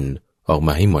เอ็นออกม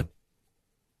าให้หมด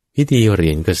วิธีเหรี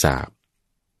ยญกระสาบ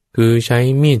คือใช้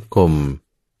มีดคม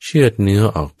เชือดเนื้อ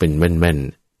ออกเป็นแม่น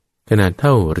ๆขนาดเท่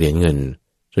าเหรียญเงิน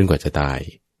จนกว่าจะตาย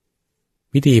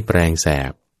วิธีแปรงแส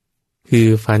บคือ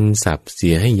ฟันสับเสี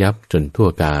ยให้ยับจนทั่ว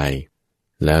กาย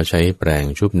แล้วใช้แปรง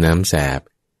ชุบน้ำแสบ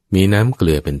มีน้ำเก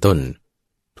ลือเป็นต้น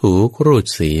ถูครูด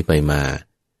สีไปมา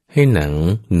ให้หนัง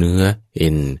เนื้อเอ็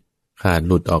นขาดห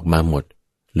ลุดออกมาหมด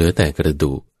เหลือแต่กระ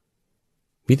ดูก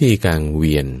วิธีกางเ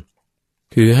วียน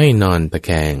คือให้นอนตะแ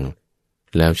คง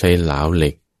แล้วใช้เหลาเหล็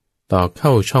กตอกเข้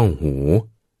าช่องหู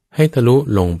ให้ทะลุ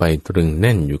ลงไปตรึงแ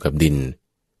น่นอยู่กับดิน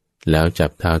แล้วจั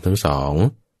บเท้าทั้ง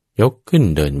2ยกขึ้น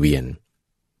เดินเวียน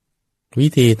วิ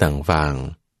ธีต่างฟาง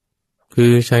คื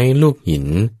อใช้ลูกหิน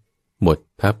บด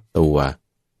ทับตัว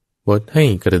บดให้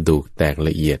กระดูกแตกล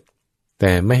ะเอียดแ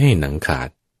ต่ไม่ให้หนังขาด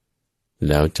แ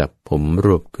ล้วจับผมร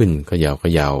วบขึ้นเขย่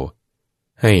า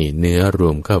ให้เนื้อร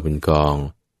วมเข้าเป็นกอง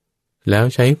แล้ว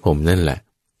ใช้ผมนั่นแหละ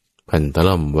พันตะ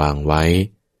ล่อมวางไว้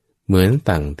เหมือน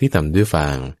ต่างที่ทำด้วยฟา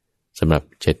งสำหรับ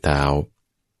เช็ดเท้า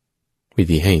วิ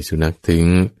ธีให้สุนัขถึง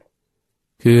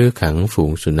คือขังฝู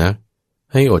งสุนัข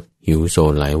ให้อดหิวโซ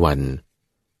หลายวัน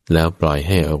แล้วปล่อยใ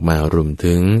ห้ออกมารุม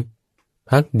ถึง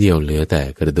พักเดียวเหลือแต่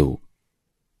กระดูก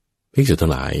ภิกษุทั้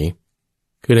งหลาย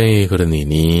คือในกรณี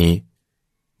นี้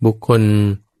บุคคล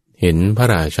เห็นพระ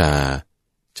ราชา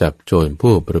จับโจร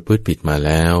ผู้ประพฤติผิดมาแ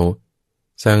ล้ว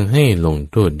สั่งให้ลง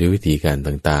โทษด้วยวิธีการ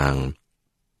ต่าง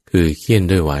ๆคือเฆี่ยน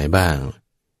ด้วยหวายบ้าง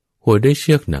หัวด้วยเ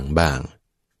ชือกหนังบ้าง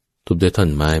ทุบด้วยท่อน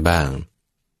ไม้บ้าง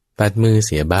ตัดมือเ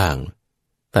สียบ้าง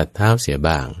ตัดเท้าเสีย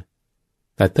บ้าง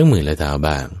ตัดทั้งมือและเท้า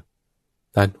บ้าง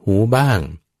ตัดหูบ้าง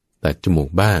ตัดจมูก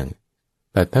บ้าง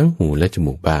ตัดทั้งหูและจ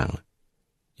มูกบ้าง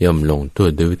ย่อมลงโท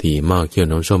ษด้วยวิธีหม้อเคี่ยว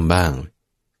น้ำส้มบ้าง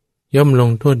ย่อมลง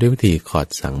โทษด้วยวิธีขอด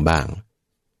สังบ้าง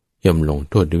ย่อมลง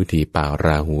โทษด้วยวิธีป่าร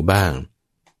าหูบ้าง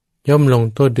ย่อมลง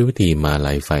โทษด้วยวิธีมาล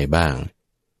ายไฟบ้าง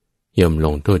ย่อมล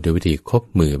งโทษด้วยวิธีคบ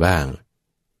มือบ้าง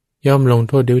ย่อมลง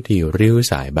โทษด้วยวิธีริ้ว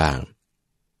สายบ้าง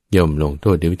ย่อมลงโท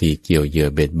ษด้วยวิธีเกี่ยวเหยื่อ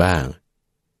เบ็ดบ้าง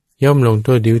ย่อมลงโท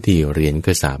ษด้วยวิธีเหรียญก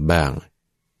ระสาบบ้าง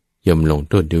ย่อมลง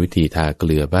โทษด้วยวิธีทาเก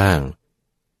ลือบ้าง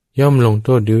ย่อมลงโท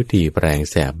ษด้วยวิธีแปรง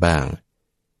แสบบ้าง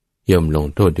ย่อมลง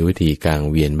โทษด้วยวิธีกาง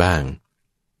เวียนบ้าง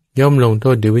ย่อมลงโท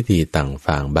ษด้วยวิธีตั้งฟ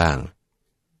างบ้าง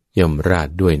ย่อมราด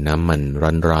ด้วยน้ำมัน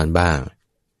ร้อนๆบ้าง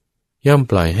ย่อม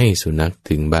ปล่อยให้สุนัข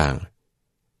ถึงบ้าง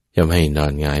ย่อมให้นอ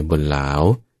นหงายบนหลาว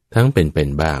ทั้งเป็น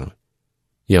บ้าง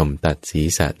ย่อมตัดศีร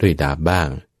ษะด้วยดาบบ้าง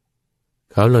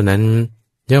เขาเหล่านั้น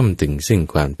ย่อมถึงซึ่ง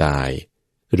ความตาย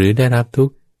หรือได้รับทุก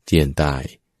ข์เจียนตาย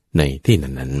ในที่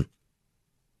นั้น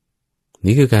ๆ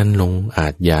นี่คือการลงอา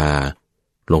ทยา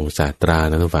ลงศาตรา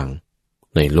นะทุกฝัง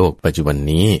ในโลกปัจจุบัน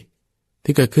นี้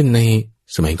ที่เกิดขึ้นใน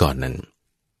สมัยก่อนนั้น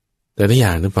แต่ละอย่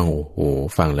างทุกฝังโอ้โห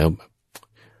ฟังแล้ว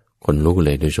คนลุกเล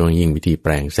ยโดยเฉพาะยิ่งวิธีแป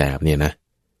รงแสบเนี่ยนะ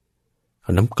เอ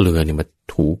าน้ำเกลือเนี่ยมา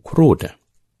ถูครูด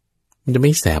มันจะไ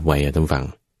ม่แสบไหวทุกฝัง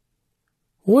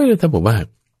โอ้ยถ้าบอกว่า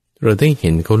เราได้เห็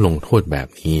นเขาลงโทษแบบ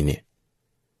นี้เนี่ย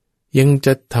ยังจ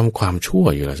ะทำความชั่ว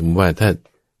อยู่หรอสมมติว่าถ้า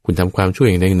คุณทำความชั่ว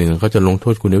อย่างใดอย่างหนึ่งเขาจะลงโท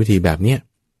ษคุณด้วยวิธีแบบเนี้ย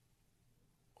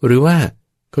หรือว่า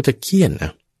เขาจะเฆี่ยน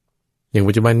อย่าง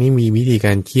ปัจจุบันนี้มีวิธีก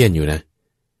ารเฆี่ยนอยู่นะ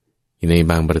ใน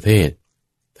บางประเทศ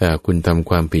ถ้าคุณทำ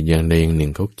ความผิดอย่างใดอย่างหนึ่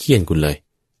งเขาเฆี่ยนคุณเลย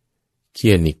เฆี่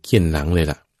ยนนี่เฆี่ยนหลังเลย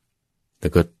ล่ะแต่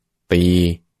ก็ตี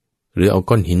หรือเอา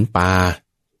ก้อนหินปา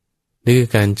นี่คือ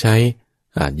การใช้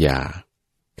อาทยา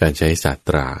การใช้ศาสต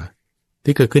รา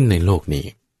ที่เกิดขึ้นในโลกนี้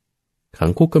ขั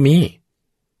งคุกก็มี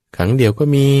ขังเดียวก็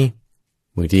มี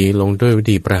บางทีลงด้วยวิ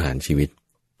ธีประหารชีวิต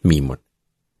มีหมด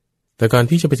แต่ก่อน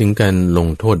ที่จะไปถึงการลง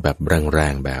โทษแบบแร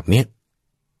งๆแบบนี้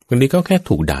บางทีก็แค่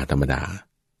ถูกด่าธรรมดา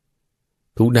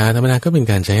ถูกด่าธรรมดาก็เป็น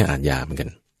การใช้อาทยาเหมือนกัน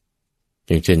อ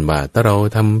ย่างเช่นว่าถ้าเรา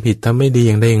ทำผิดทำไม่ดีอ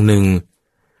ย่างใดอย่างหนึ่ง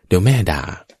เดี๋ยวแม่ด่า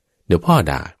เดี๋ยวพ่อ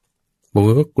ด่าบางค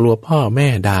นก็กลัวพ่อแม่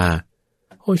ด่า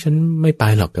โอ้ฉันไม่ไป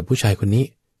หรอกกับผู้ชายคนนี้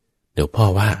เดี๋ยวพ่อ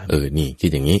ว่านี่คิด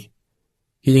อย่างนี้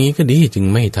ก็ดีจึง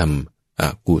ไม่ทำอ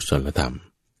กุศลธรรม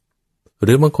ห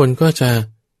รือบางคนก็จะ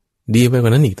ดีไปกว่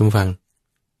านั้นอีกท่านฟัง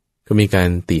ก็มีการ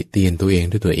ติเตียนตัวเอง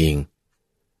ด้วยตัวเอง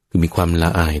คือมีความละ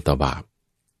อายต่อบาป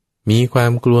มีควา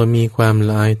มกลัวมีความล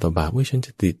ะอายต่อบาปว่าฉันจ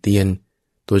ะติเตียน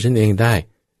ตัวฉันเองได้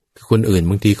คือคนอื่น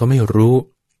บางทีเขาไม่รู้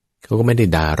เขาก็ไม่ได้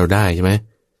ด่าเราได้ใช่ไหม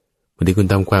บางทีคุณ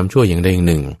ทำความชั่วอย่างใดอย่าง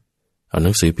หนึ่งเอาห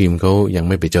นังสือพิมพ์เขายัง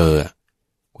ไม่ไปเจอ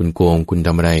คุณโกงคุณท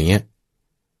ำอะไรอย่างเงี้ย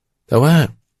แต่ว่า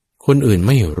คนอื่นไ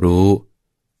ม่รู้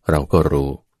เราก็รู้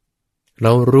เร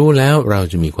ารู้แล้วเรา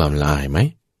จะมีความละอายไหม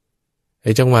ไ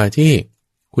อ้จังหวะที่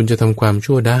คุณจะทำความ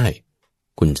ชั่วได้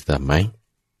คุณจะทำไหม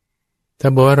ถ้า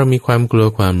บอกว่าเรามีความกลัว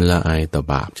ความละอายต่อ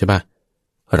บาปใช่ปะ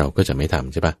เราก็จะไม่ท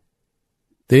ำใช่ปะ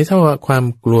แต่ถ้าว่าความ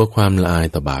กลัวความละอาย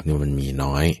ต่อบาปเนี่ยมันมี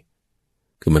น้อย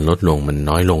คือมันลดลงมัน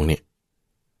น้อยลงเนี่ย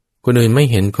คนอื่นไม่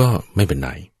เห็นก็ไม่เป็นไร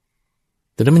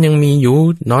แต่ถ้ามันยังมีอยู่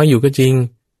น้อยอยู่ก็จริง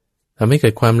ทำให้เกิ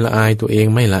ดความละอายตัวเอง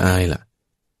ไม่ละอายล่ะ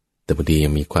แต่บางทียั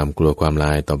งมีความกลัวความละ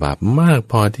อายต่อบาปมาก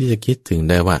พอที่จะคิดถึง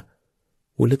ได้ว่า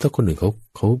แล้วถ้าคนอื่น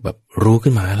เขาแบบรู้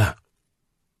ขึ้นมาล่ะ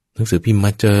หนังสือพิมพ์ม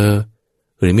าเจอ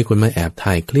หรือมีคนมาแอบ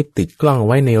ถ่ายคลิปติดกล้องไ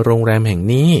ว้ในโรงแรมแห่ง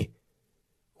นี้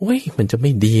มันจะไ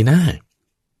ม่ดีนะ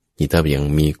นี่ถ้ายัง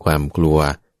มีความกลัว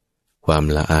ความ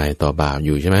ละอายต่อบาปอ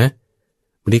ยู่ใช่ไหม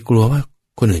บางทีกลัวว่า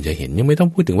คนอื่นจะเห็นยังไม่ต้อง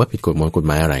พูดถึงว่าผิดกฎ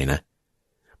หมายอะไรนะ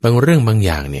บางเรื่องบางอ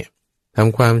ย่างเนี่ยท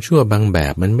ำความชั่วบางแบ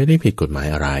บมันไม่ได้ผิดกฎหมาย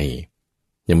อะไร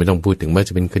ยังไม่ต้องพูดถึงว่าจ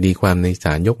ะเป็นคดีความในศ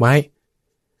าลยกไว้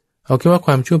เอาแค่ว่าค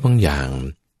วามชั่วบางอย่าง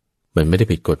มันไม่ได้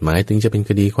ผิดกฎหมายถึงจะเป็น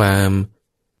คดีความ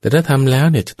แต่ถ้าทำแล้ว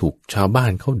เนี่ยจะถูกชาวบ้า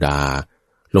นเขาด่า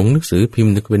ลงหนังสือพิม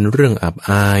พ์จะเป็นเรื่องอับ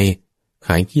อายข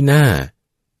ายขี้หน้า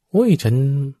ฉัน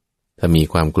ถ้ามี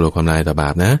ความกลัวความละอายต่อบา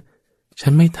ปนะฉั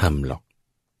นไม่ทำหรอก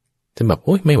ฉันแบบ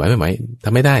ไม่ไหวท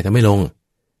ำไม่ได้ทำไม่ลง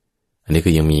อันนี้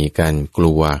คือยังมีการก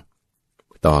ลัว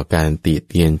ต่อการติ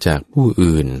เตียนจากผู้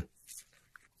อื่น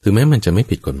ถึงแม้มันจะไม่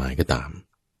ผิดกฎหมายก็ตาม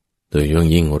โดย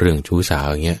ยิ่งเรื่องชู้สาว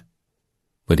อย่างเงี้ย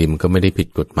บางทีมันก็ไม่ได้ผิด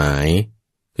กฎหมาย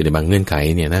คือในบางเงื่อนไข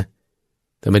เนี่ยนะ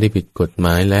แต่ไม่ได้ผิดกฎหม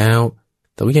ายแล้ว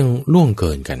แต่ว่ายังล่วงเ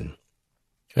กินกัน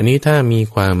อันนี้ถ้ามี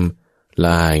ความล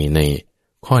ะอายใน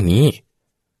ข้อนี้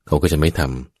เขาก็จะไม่ท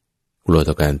ำกลัว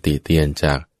ต่อการติเตียนจ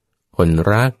ากคน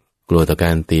รักกลัวต่อก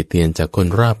ารติเตียนจากคน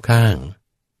รอบข้าง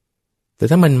แต่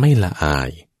ถ้ามันไม่ละอาย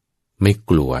ไม่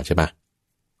กลัวใช่ปะ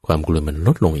ความกลัวมันล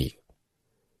ดลงอีก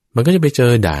มันก็จะไปเจ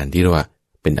อด่านที่เรียกว่า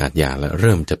เป็นอาชญาแล้วเ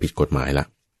ริ่มจะผิดกฎหมายละ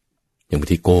อย่างบาง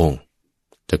ทีโกง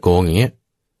จะโกงอย่างเงี้ย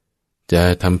จะ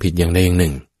ทำผิดอย่างใดอย่างหนึ่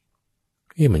ง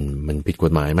มันผิดก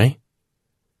ฎหมายไหม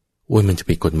มันจะ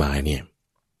ผิดกฎหมายเนี่ย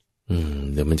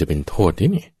เดี๋ยวมันจะเป็นโทษ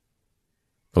นี่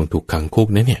ต้องถูกขังคุก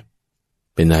นะเนี่ย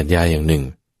เป็นอาชญาอย่างหนึ่ง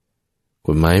ก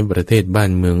ฎหมายประเทศบ้า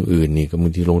นเมืองอื่นนี่ก็บา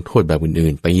งทีลงโทษแบบอื่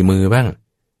นๆตีมือบ้าง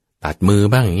ตัดมือ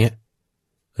บ้างอย่างเงี้ย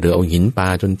หรือเอาหินปา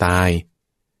จนตาย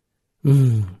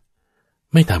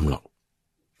ไม่ทำหรอก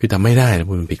คือทำไม่ได้นะเพ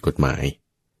ราะมันผิดกฎหมาย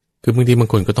คือบางทีบาง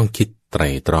คนก็ต้องคิดไตร่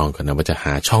ตรองก่อนนะว่าจะห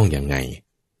าช่องอย่างไง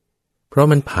เพราะ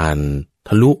มันผ่านท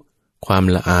ะลุความ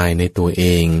ละอายในตัวเอ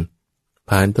ง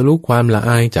ผ่านทะลุความละอ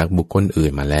ายจากบุคคลอื่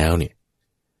นมาแล้วเนี่ย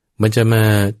มันจะมา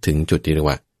ถึงจุดที่เรียก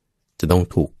ว่าจะต้อง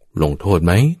ถูกลงโทษไ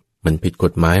หมมันผิดก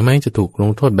ฎหมายไหมจะถูกล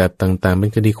งโทษแบบต่างๆเป็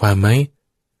นคดีความไหม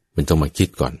มันต้องมาคิด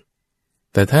ก่อน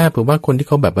แต่ถ้าเผื่อว่าคนที่เ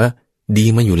ขาแบบว่าดี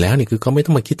มาอยู่แล้วนี่คือเขาไม่ต้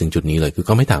องมาคิดถึงจุดนี้เลยคือเข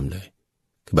าไม่ทำเลย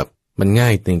คือแบบมันง่า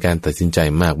ยในการตัดสินใจ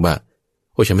มากว่า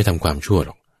ฉันไม่ทำความชั่วห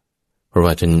รอกเพราะว่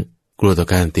าฉันกลัวต่อ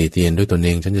การตีเตียนด้วยตนเอ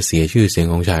งฉันจะเสียชื่อเสียง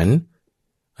ของฉัน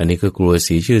อันนี้ก็กลัวเ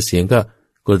สียชื่อเสียงก็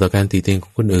กลัวต่อการตีเตียนขอ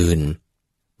งคนอื่น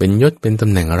เป็นยศเป็นตำ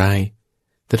แหน่งอะไร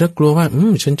แต่ถ้ากลัวว่า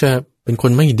ฉันจะเป็นค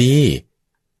นไม่ดี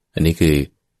อันนี้คือ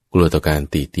กลัวต่อการ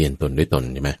ตีเตียนตนด้วยตน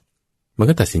ใช่ไหมมัน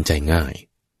ก็ตัดสินใจง่าย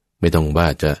ไม่ต้องว่า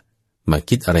จะมา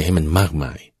คิดอะไรให้มันมากม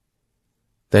าย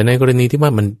แต่ในกรณีที่ว่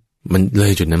ามันเล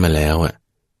ยจุดนั้นมาแล้ว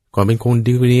ก่อนเป็นคน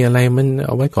ดีอะไรมันเ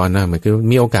อาไว้ก่อนนะมันคือ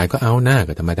มีโอกาสก็เอาหน้า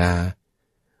ก็ธรรมดา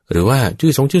หรือว่าชื่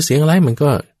อเสียงอะไรมันก็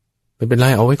ไม่เป็นไร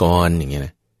เอาไว้ก่อนอย่างเงี้ยน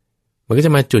ะมันก็จ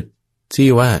ะมาจุดที่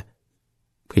ว่า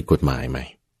ผิดกฎหมายไหม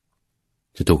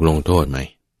จะถูกลงโทษไหม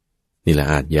นี่แหละ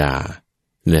อาชญา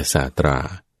นี่แหละศาสตรา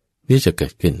ที่จะเกิ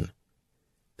ดขึ้น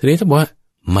ทีนี้ถ้าบอกว่า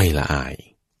ไม่ละอาย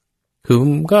คือ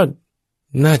ก็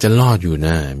น่าจะรอดอยู่น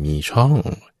ะมีช่อง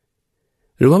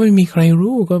หรือว่าไม่มีใคร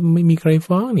รู้ก็ไม่มีใคร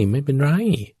ฟ้องนี่ไม่เป็นไร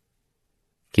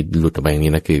คิดหลุดออกไปอย่าง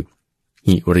นี้นะคือ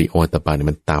หิริโอตปาเนี่ย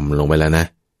มันต่ำลงไปแล้วนะ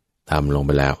ต่ำลงไ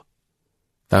ปแล้ว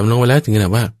ถึงขนา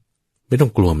ดว่าไม่ต้อ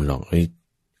งกลัวมันหรอก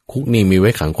คุกนี่มีไว้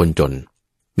ขังคนจน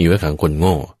มีไว้ขังคนโ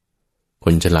ง่ค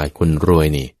นฉลาดคนรวย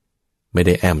นี่ไม่ไ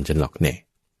ด้แอมจนหรอกเนี่ย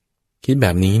คิดแบ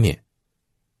บนี้เนี่ย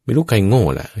ไม่รู้ใครโง่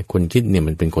ล่ะคนคิดเนี่ย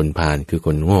มันเป็นคนพาลคือค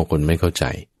นโง่คนไม่เข้าใจ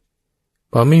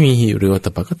พอไม่มีหิริโอต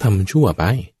ปาก็ทำชั่วไป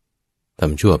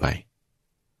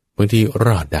บางทีร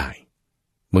อดได้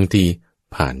บางที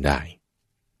ผ่านได้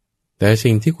แต่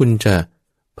สิ่งที่คุณจะ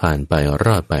ผ่านไปร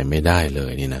อดไปไม่ได้เล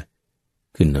ยนี่นะ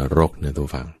คือนรกนะทุก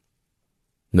ฝัง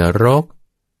นรก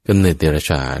กำเนิดเดรัจ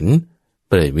ฉานเ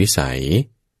ปรตวิสัย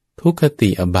ทุกขติ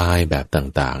อบายแบบ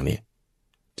ต่างๆเนี่ย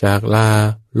จากลา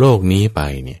โลกนี้ไป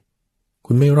เนี่ย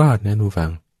คุณไม่รอดนะทุกฝั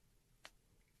ง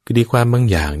คดีความบาง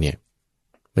อย่างเนี่ย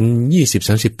มัน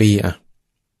20-30 ปีอะ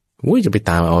จะไป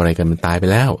ตามเอาอะไรกันมันตายไป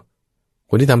แล้ว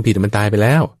คนที่ทำผิดมันตายไปแ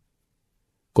ล้ว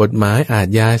กฎหมายอาช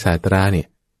ญาศาสตราเนี่ย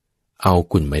เอา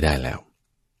คุณไม่ได้แล้ว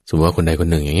สมมติว่าคนใดคน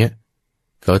หนึ่งอย่างเงี้ย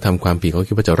เขาทำความผิดเขา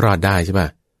คิดว่าจะรอดได้ใช่ป่ะ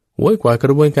กว่าก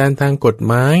ระบวนการทางกฎ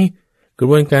หมายกระ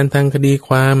บวนการทางคดีค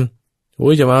วาม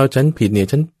จะมาเอาฉันผิดเนี่ย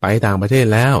ฉันไปต่างประเทศ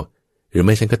แล้วหรือไ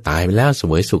ม่ฉันก็ตายไปแล้วเส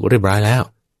วยสุขเรียบร้อยแล้ว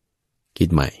คิด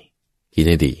ใหม่คิดใ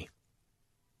ห้ดี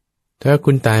ถ้า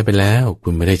คุณตายไปแล้วคุ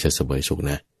ณไม่ได้จะเสวยสุข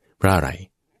นะเพราะอะไร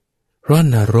เพราะ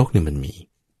นรกนี่มันมี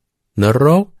นร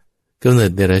กกำเนิ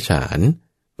ดเดรัจฉาน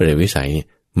เปรตวิสัยเนี่ย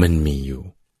มันมีอยู่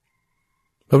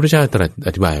พระพุทธเจ้าตรัสอ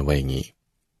ธิบายไว้อย่างนี้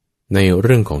ในเ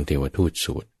รื่องของเทวทูต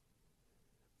สูตร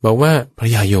บอกว่าพระ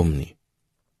ยายมนี่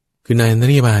คือนายน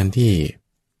ริบาลที่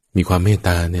มีความเมตต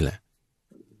านี่แหละ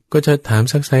ก็จะถาม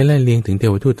ซักไซไล่เลียงถึงเท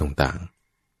วทูตต่าง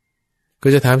ๆก็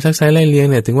จะถามซักไซไล่เลียง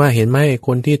เนี่ยถึงว่าเห็นไหมค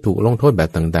นที่ถูกลงโทษแบบ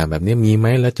ต่างๆแบบนี้มีไหม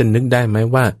แล้วจะนึกได้ไหม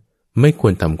ว่าไม่คว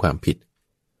รทำความผิด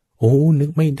นึก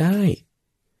ไม่ได้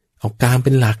เอากามเ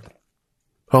ป็นหลัก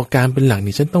พอการเป็นหลัก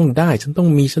นี่ฉันต้องได้ฉันต้อง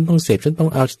มีฉันต้องเสพฉันต้อง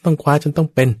เอาฉันต้องคว้าฉันต้อง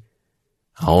เป็น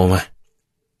เอาม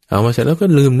าเสร็จแล้วก็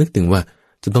ลืมนึกถึงว่า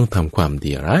จะต้องทำความ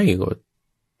ดีอะไรก็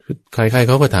ใครๆเ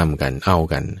ขาก็ทำกันเอา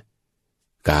กัน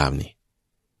กามนี่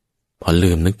พอลื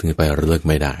มนึกถึงไประลึก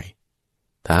ไม่ได้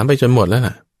ถามไปจนหมดแล้ว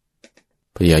น่ะ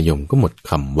พญายมก็หมด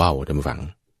คำว่าวท่านฟัง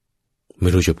ไม่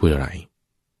รู้จะพูดอะไร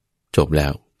จบแล้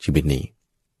วชีวิตนี้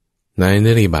นายน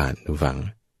ริบาลท่านฟัง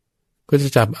ก็จะ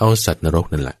จับเอาสัตว์นรก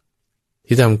นั่นแหละ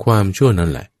ที่ทำความชั่วนั่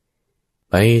นแหละ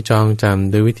ไปจองจ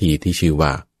ำด้วยวิธีที่ชื่อว่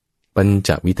าปัญจ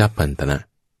วิทัพพันตนะ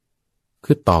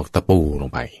คือตอกตะปูลง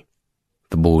ไป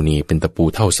ตะปูนี่เป็นตะปู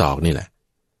เท่าศอกนี่แหละ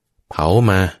เผา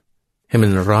มาให้มั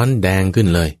นร้อนแดงขึ้น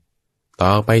เลยต่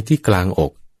อไปที่กลางอ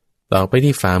กต่อไป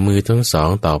ที่ฝ่ามือทั้งสอง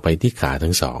ต่อไปที่ขา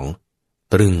ทั้งสอง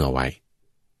ตรึงเอาไว้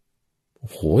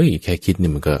แค่คิด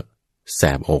นี่มันก็แส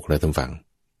บอกแล้วท่านฟัง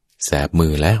แสบมื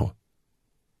อแล้ว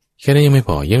แค่นั้นยังไม่พ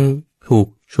อยังถูก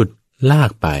ฉุดลา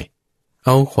กไปเอ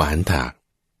าขวานถาก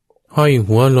ห้อย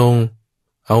หัวลง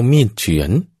เอามีดเฉือ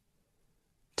น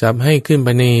จับให้ขึ้นไป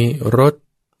ในรถ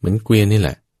เหมือนเกวียนนี่แห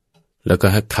ละแล้วก็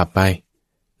ขับไป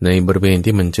ในบริเวณ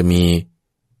ที่มันจะมี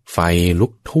ไฟลุ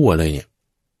กทั่วเลยเนี่ย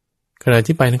ขณะ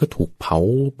ที่ไปนั้นก็ถูกเผา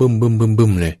บึ้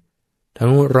มเลยทั้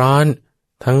งร้อน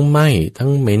ทั้งไหม้ทั้ง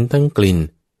เหม็นทั้งกลิ่น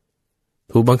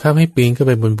ถูกบังคับให้ปีนขึ้นไ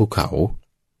ปบนภูเขา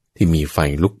ที่มีไฟ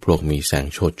ลุกโผล่มีแสง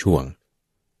โชติช่วง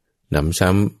นำซ้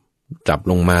ำจับ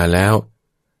ลงมาแล้ว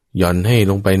ย่อนให้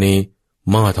ลงไปใน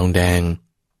หม้อทองแดง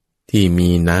ที่มี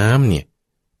น้ำเนี่ย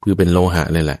คือเป็นโลหะ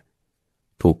เลยแหละ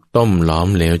ถูกต้มล้อม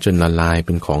เหลวจนละลายเ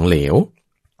ป็นของเหลว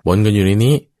บนกันอยู่ใน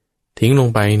นี้ทิ้งลง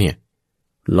ไปเนี่ย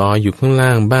ลอยอยู่ข้างล่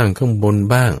างบ้างข้างบน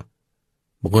บ้าง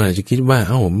บางคนอาจจะคิดว่า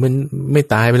มันไม่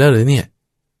ตายไปแล้วหรือเนี่ย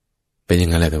เป็นยัง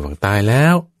ไงล่ะแต่หวังตายแล้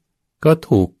วก็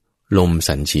ถูกลม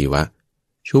สันชีวะ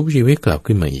ชุบชีวิตกลับ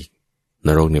ขึ้นมาอีกน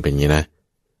รกเนี่ยเป็นอย่างนี้นะ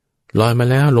ลอยมา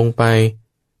แล้วลงไป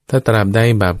ถ้าตราบใด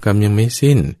บาปกรรมยังไม่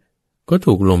สิ้นก็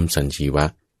ถูกลมสันชีวะ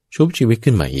ชุบชีวิต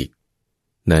ขึ้นมาอีก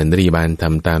นายนริบาลท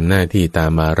ำตามหน้าที่ตา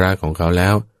มมาราของเขาแล้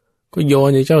วก็โย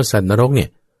นไอ้เจ้าสัตว์นรกเนี่ย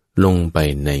ลงไป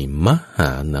ในมห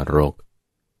านรก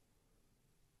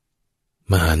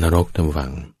ท่านฟั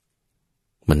ง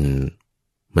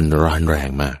มันร้อนแรง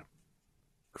มาก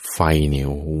ไฟเนี่ย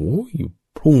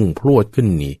พุ่งพรวดขึ้น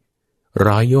นี่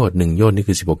100 โยชน์1 โยชน์นี่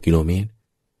คือ16 กิโลเมตร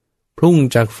พุ่ง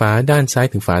จากฝาด้านซ้าย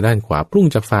ถึงฝาด้านขวาพุ่ง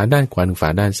จากฝาด้านขวาถึงฝา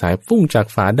ด้านซ้ายพุ่งจาก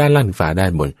ฝาด้านล่างถึงฝาด้า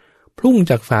นบนพุ่ง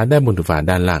จากฝาด้านบนถึงฝา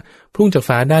ด้านล่างพุ่งจากฝ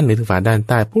าด้านเหนือถึงฝาด้านใ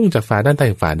ต้พุ่งจากฝาด้านใต้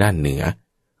ถึงฝาด้านเหนือ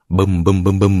บึ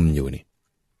มอยู่นี่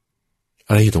อ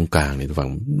ะไรอยู่ตรงกลางเนี่ยทุกฝั่ง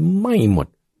ไม่หมด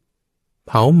เ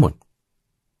ผาหมด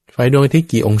ไฟดวงอาทิตย์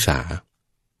กี่องศา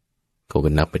เขาก็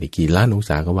นับไปกี่ล้านองศ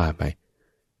าก็ว่าไป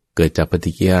เกิดจากป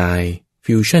ฏิกิริยา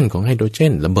ฟิวชั่นของไฮโดรเจ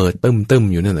นระเบิดตึม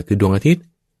อยู่นั่นแหละคือดวงอาทิตย์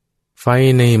ไฟ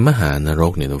ในมหานร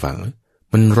กเนี่ยทุกฝั่ง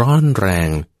มันร้อนแรง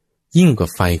ยิ่งกว่า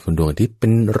ไฟของดวงอาทิตย์เป็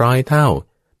น100 เท่า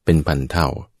เป็นพันเท่า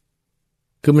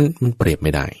คือมันเปรียบไ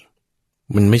ม่ได้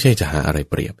มันไม่ใช่จะหาอะไร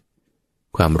เปรียบ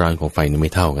ความร้อนของไฟนี่ไ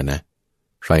ม่เท่ากันนะ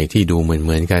ไฟที่ดูเห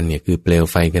มือนกันเนี่ยคือเปลว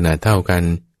ไฟขนาดเท่ากัน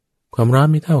ความร้อน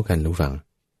ไม่เท่ากันทุกฝั่ง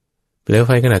เปลวไ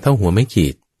ฟขนาดเท่าหัวไม้ขี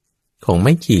ดของไ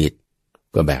ม้ขีด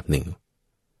ก็แบบหนึ่ง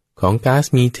ของก๊าซ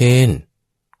มีเทน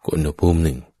ก็อุณหภูมิห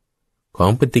นึ่งของ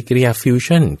ปฏิกิริยาฟิว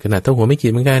ชั่นขนาดเท่าหัวไม้ขี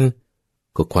ดเหมือนกัน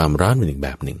ก็ความร้อนเป็นอีกแบ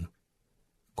บหนึ่ง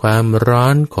ความร้อ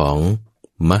นของ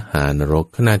มหานรก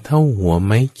ขนาดเท่าหัวไ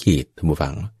ม้ขีดท่านผู้ฟั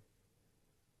ง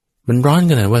มันร้อน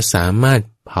ขนาดว่าสามารถ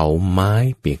เผาไม้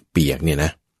เปียกๆเนี่ยน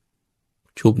ะ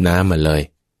ชุบน้ำมาเลย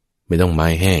ไม่ต้องไม้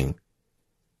แห้ง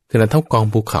ขนาดเท่ากอง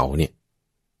ภูเขาเนี่ย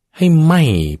ให้ไหม้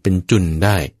เป็นจุนไ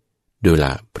ด้โดยล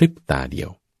ะพริบตาเดียว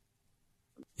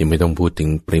ยังไม่ต้องพูดถึง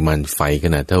ปริมาณไฟข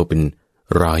นาดเท่าเป็น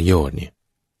100 โยชน์เนี่ย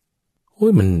โอ้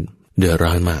ยมันเดือดร้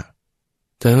อนมาก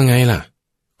จะทำไงล่ะ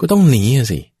ก็ต้องหนี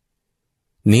สิ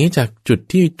หนีจากจุด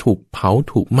ที่ถูกเผา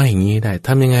ถูกไหม้อย่างนี้ได้ท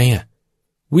ำยังไง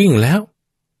วิ่งแล้ว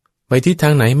ไปที่ทา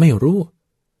งไหนไม่รู้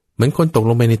เหมือนคนตก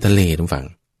ลงไปในทะเลทุกฝั่ง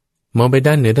มองไป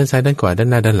ด้านเหนือด้านซ้ายด้านขวาด้าน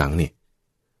หน้าด้านหลังนี่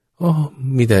โอ้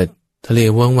มีแต่ทะเล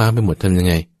ว่างๆไปหมดทำยัง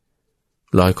ไง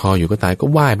ลอยคออยู่ก็ตายก็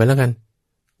ว่ายไปแล้วกัน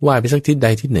ว่ายไปสักทิศใด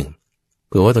ทิศหนึ่งเ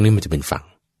ผื่อว่าตรงนี้มันจะเป็นฝั่ง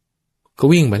ก็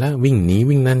วิ่งไปแล้ววิ่งหนี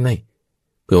วิ่งนั่นนี่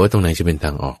เผื่อว่าตรงไหนจะเป็นท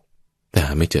างออกแต่ห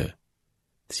าไม่เจอ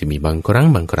จะมีบางครั้ง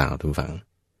บางคราวทุกฝั่ง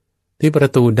ที่ปร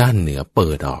ะตูด้านเหนือเปิ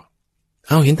ดออก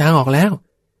เห็นทางออกแล้ว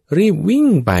รีบวิ่ง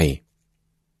ไป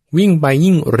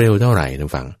ยิ่งเร็วเท่าไหร่ทุ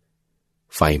กฝั่ง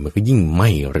ไฟมันก็ยิ่งไหม้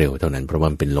เร็วเท่านั้นเพราะ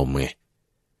มันเป็นลมไง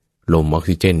ลมออก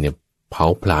ซิเจนเนี่ยเผา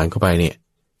ผลาญเข้าไปเนี่ย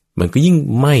มันก็ยิ่ง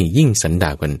ไหม้ยิ่งสันด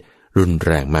าปกันรุนแ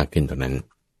รงมากขึ้นเท่านั้น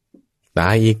ตา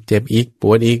ยอีกเจ็บอีกป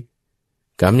วดอีก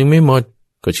กรรมยังไม่หมด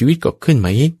ก็ชีวิตก็ขึ้นม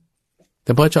าอีกแ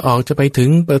ต่พอจะออกจะไปถึง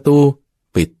ประตู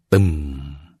ปิดตึม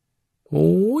โ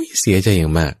อ้ยเสียใจอย่า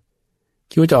งมาก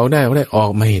คิดว่าจะออกได้ออ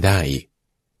กไม่ได้อีก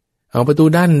เอาประตู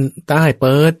ด้านใต้เ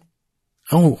ปิด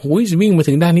วิ่งมา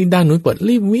ถึงด้านนี้ด้านนู้นเปิด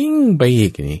รีบวิ่งไปอี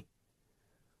กนี่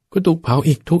ก็ถูกเผา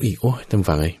อีกทุกอีกโอ้ยท่าน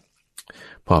ฟังเลย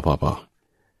พอ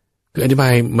คืออธิบา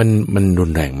ยมันรุ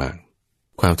นแรงมาก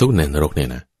ความทุกข์ในนรกเนี่ย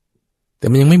นะแต่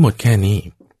มันยังไม่หมดแค่นี้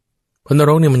เพราะน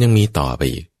รกเนี่ยมันยังมีต่อไป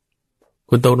อีก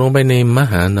คุณตกลงไปในม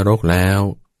หานรกแล้ว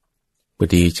บาง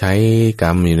ทีใช้กร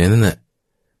รมอยู่ในนั้นน่ะ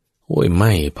โอ้ยไห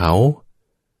ม้เผา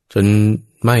จน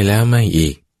ไหม้แล้วไหม้อี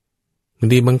กบาง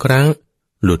ทีบางครั้ง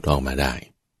หลุดออกมาได้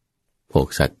พวก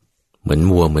สัตว์เหมือน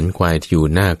วัวเหมือนควายที่อยู่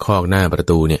หน้าคอกหน้าประ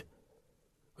ตูเนี่ย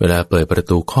เวลาเปิดประ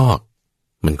ตูคอก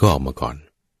มันก็ออกมาก่อน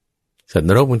สัตว์น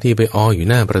รกบางทีไปอยู่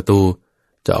หน้าประตู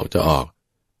จะออก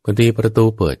บางทีประตู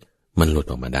เปิดมันหลุด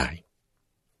ออกมาได้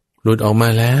หลุดออกมา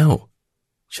แล้ว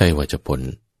ใช่ว่าจะพ้น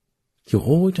คิดโ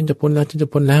อ้ฉันจะพ้นแ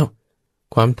ล้ว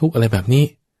ความทุกข์อะไรแบบนี้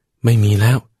ไม่มีแ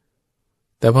ล้ว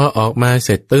แต่พอออกมาเส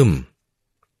ร็จตึ้ม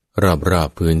รอบ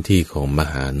พื้นที่ของม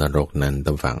หานรกนั้นต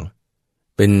ำฝัง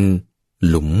เป็น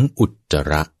หลุมอุจจา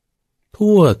ระ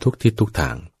ทั่วทุกทิศทุกทา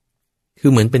งคือ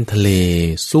เหมือนเป็นทะเล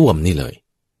ส้วมนี่เลย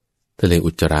ทะเลอุ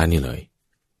จจาระนี่เลย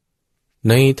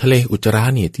ในทะเลอุจจาระ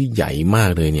เนี่ยที่ใหญ่มาก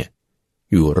เลยเนี่ย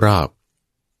อยู่รอบ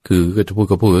คือก็จะพูด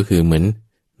ก็คือเหมือน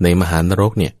ในมหานร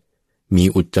กเนี่ยมี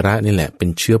อุจจาระนี่แหละเป็น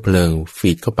เชื้อเพลิงฟี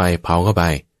ดเข้าไปเผาเข้าไป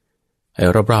ไอ้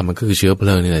รอบๆมันก็คือเชื้อเพ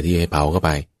ลิงนี่แหละที่ให้เผาเข้าไป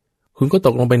คุณก็ต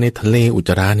กลงไปในทะเลอุจ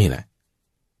จาระนี่แหละ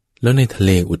แล้วในทะเล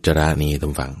อุจจาระนี้ท่า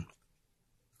นฟัง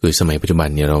คือสมัยปัจจุบัน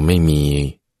เนี่ยเราไม่มี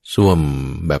ส้วม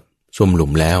แบบส้วมหลุ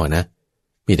มแล้วนะ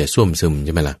มีแต่ส้วมซึมใ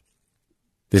ช่ไหมล่ะ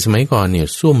แต่สมัยก่อนเนี่ย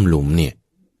ส้วมหลุมเนี่ย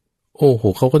โอ้โห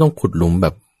เขาก็ต้องขุดหลุมแบ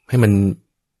บให้มัน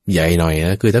ใหญ่หน่อย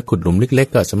นะคือถ้าขุดหลุมเล็ก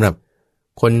ๆก็สำหรับ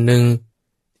คนนึง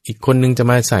อีกคนนึงจะ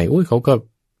มาใส่เขาก็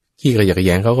ขี้กระยักกระแย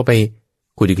งเขาก็ไป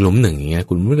ขุดอีกหลุมหนึ่งอย่างเงี้ย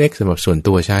ขุดหลุมเล็กๆสำหรับส่วน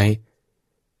ตัวใช้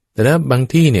แต่แล้วบาง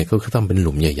ที่เนี่ยเขาต้องเป็นห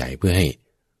ลุมใหญ่ๆเพื่อให้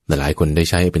หลายๆคนได้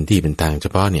ใช้เป็นที่เป็นทางเฉ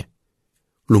พาะเนี่ย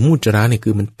หลุมอุจจาระเนี่ยคื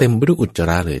อมันเต็มไปด้วยอุจจา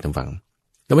ระเลยท่านฟัง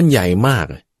แล้วมันใหญ่มาก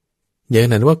ใหญ่ข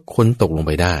นาดว่าคนตกลงไ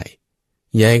ปได้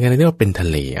ใหญ่ขนาดที่ว่าเป็นทะ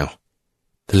เล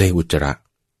ทะเลอุจจาระ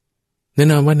แน่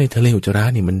นอนว่าในทะเลอุจจาระ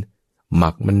นี่มันหมั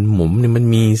กมันหมุมเนี่ยมัน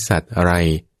มีสัตว์อะไร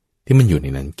ที่มันอยู่ใน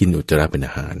นั้นกินอุจจาระเป็นอ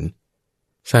าหาร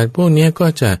สัตว์พวกนี้ก็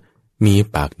จะมี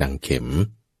ปากดังเข็ม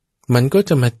มันก็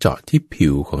จะมาเจาะที่ผิ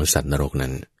วของสัตว์นรกนั้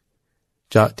น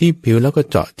เจาะที่ผิวแล้วก็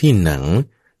เจาะที่หนัง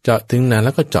เจาะถึงหนังแ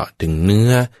ล้วก็เจาะถึงเนื้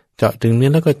อเจาะถึงเนื้อ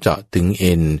แล้วก็เจาะถึงเ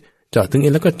อ็นเจาะถึงเอ็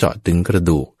นแล้วก็เจาะถึงกระ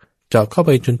ดูกเจาะเข้าไป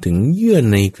จนถึงเยื่อ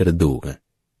ในกระดูก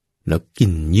แล้วกิ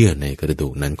นเยื่อในกระดู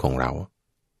กนั้นของเรา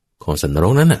ของสัตว์นร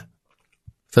กนั้น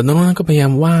สัตว์นรกนั้นก็พยายา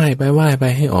มว่ายไป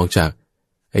ให้ออกจาก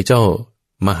ไอ้เจ้า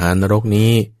มหานรก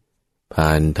นี้ผ่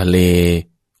านทะเล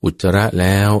อุจจาระแ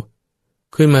ล้ว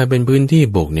ขึ้นมาเป็นพื้นที่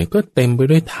บกเนี่ยก็เต็มไป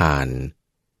ด้วยถ่าน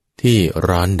ที่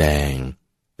ร้อนแดง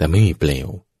แต่ไม่มีเปลว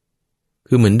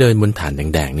คือเหมือนเดินบนถ่านแ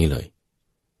ดงๆนี่เลย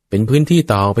เป็นพื้นที่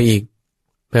ต่อไปอีก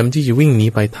แพมที่จะวิ่งหนี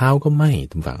ไปเท้าก็ไหม้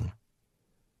ทุกฝั่ง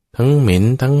ทั้งเหม็น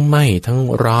ทั้งไหม้ทั้ง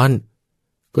ร้อน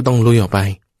ก็ต้องลุยออกไป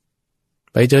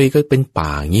เจออีกก็เป็นป่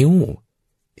างิ้ว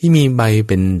ที่มีใบเ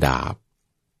ป็นดาบ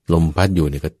ลมพัดอยู่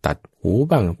เนี่ยก็ตัดหู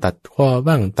บ้างตัดคอ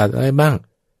บ้างตัดอะไรบ้าง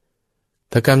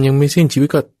ถ้ากรรมยังไม่สิ้นชีวิต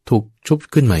ก็ถูกชุบ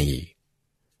ขึ้นมาอีก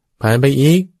ผ่านไป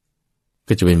อีก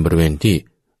ก็จะเป็นบริเวณที่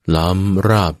ล้อมร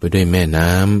อบไปด้วยแม่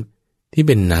น้ำที่เ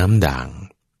ป็นน้ำด่าง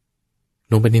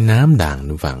ลงไปในน้ำด่าง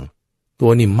ดูฟังตั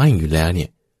วนี่ไหม้อยู่แล้วเนี่ย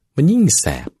มันยิ่งแส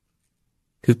บ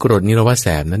คือกรดนี่เราว่าแส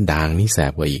บนั้นด่างนี่แส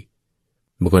บกว่าอีก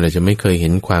บางคนอาจจะไม่เคยเห็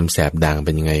นความแสบด่างเ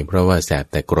ป็นยังไงเพราะว่าแสบ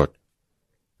แต่กรด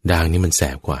ด่างนี่มันแส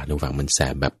บกว่าดูฟังมันแส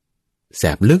บแบบแส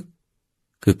บลึก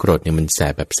คือกรดเนี่ยมันแส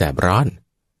บแบบแสบร้อน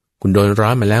คุณโดนร้อ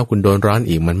นมาแล้วคุณโดนร้อน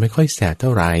อีกมันไม่ค่อยแสบเท่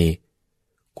าไหร่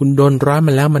คุณโดนร้อนม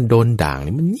าแล้วมันโดนด่าง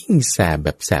นี่มันยิ่งแสบแบ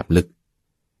บแสบลึก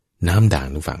น้ำด่าง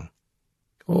ดูฟัง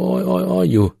โอ้ย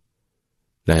อยู่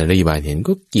นายรัฐบาลเห็น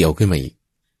ก็เกี่ยวขึ้นมาอีก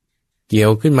เกี่ย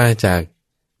วขึ้นมาจาก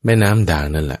แม่น้ำด่าง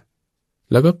นั่นแหละ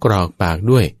แล้วก็กรอกปาก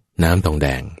ด้วยน้ำทองแด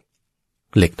ง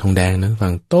เหล็กทองแดงนั้นฟั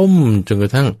งต้มจนกร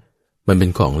ะทั่งมันเป็น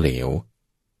ของเหลว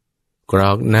กร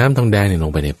อกน้ำทองแดงเนี่ยล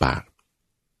งไปในปาก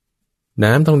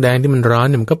น้ำทองแดงที่มันร้อน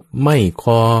เนี่ยมันก็ไหม้ค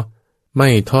อไหม้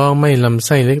ท้องไหม้ลำไ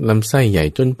ส้เล็กลำไส้ใหญ่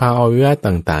จนพาอวัยวะ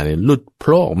ต่างๆเนี่ยหลุดโผ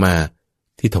ล่ออกมา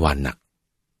ที่ทวารหนัก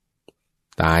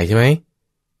ตายใช่ไหม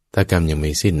ถ้ากรรมยังไ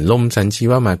ม่สิ้นลมสันชี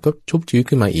วะมาก็ชุบชีวิต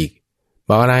ขึ้นมาอีกบ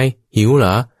อกอะไรหิวเหร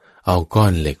อเอาก้อ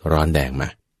นเหล็กร้อนแดงมา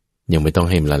ยังไม่ต้อง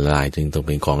ให้มันละลายจึงต้องเ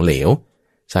ป็นของเหลว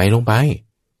ใส่ลงไป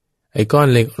ไอ้ก้อน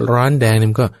เหล็กร้อนแดงนี่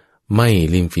มันก็ไหม้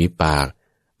ริมฝีปาก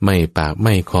ไหม้ปากไห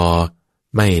ม้คอ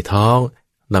ไหม้ท้อง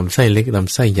ลำไส้เล็กล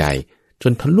ำไส้ใหญ่จ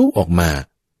นทะลุออกมา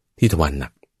ที่ทวารหนั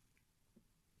ก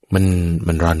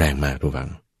มันร้อนแรงมากทุกฝัง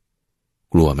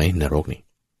กลัวไหมนรกนี่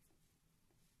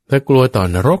ถ้ากลัวต่อ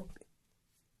นรก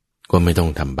ก็ไม่ต้อง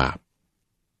ทำบาป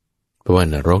เพราะว่า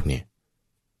นรกเนี่ย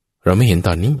เราไม่เห็นต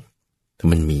อนนี้แต่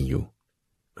มันมีอยู่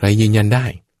ใครยืนยันได้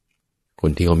คน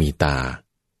ที่เขามีตา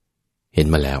เห็น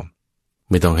มาแล้ว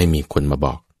ไม่ต้องให้มีคนมาบ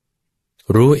อก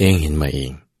รู้เองเห็นมาเอ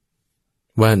ง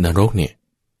ว่านรกเนี่ย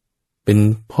เป็น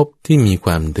ภพที่มีค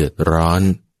วามเดือดร้อน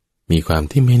มีความ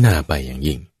ที่ไม่น่าไปอย่าง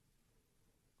ยิ่ง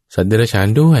สัตว์เดรัจฉาน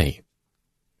ด้วย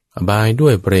อบายด้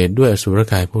วยเปรตด้วยอสุร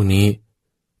กายพวกนี้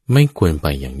ไม่ควรไป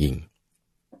อย่างยิ่ง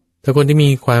ถ้าคนที่มี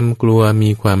ความกลัวมี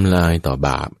ความละอายต่อบ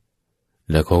าป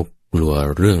แล้วเขากลัว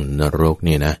เรื่องนรกเ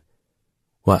นี่ยนะ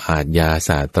ว่าอาชญาส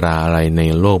าตราอะไรใน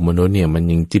โลกมนุษย์เนี่ยมัน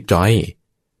ยังจิ๊บจ้อย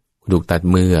คุณถูกตัด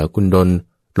มือคุณโดน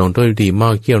ลงโทษดีหม้อ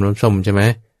เคี่ยวน้ำส้มใช่ไหม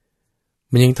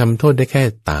มันยังทำโทษได้แค่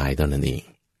ตายตอนนั้นเอง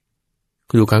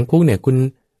คุณอยู่ขังคุกเนี่ยคุณ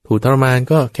ถูกทรมาน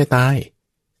ก็แค่ตาย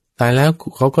แล้ว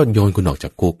เขาก็โยนคุณออกจา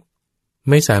กคุก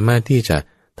ไม่สามารถที่จะ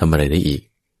ทำอะไรได้อีก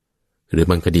หรือ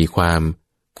บางคดีความ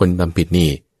คนทำผิดนี่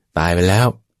ตายไปแล้ว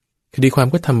คดีความ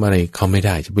ก็ทำอะไรเขาไม่ไ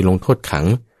ด้จะไปลงโทษขัง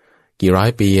กี่ร้อย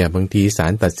ปีบางทีศา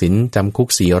ลตัดสินจำคุก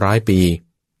400 ปี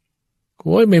โ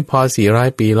อ้ยไม่พอ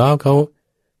400 ปีแล้วเขา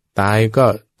ตายก็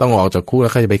ต้องออกจากคุกแล้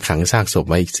วเขาจะไปขังซากศพ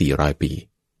ไว้อีก400 ปี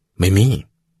ไม่มี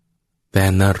แต่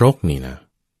นรกนี่นะ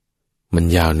มัน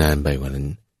ยาวนานไปกว่านั้น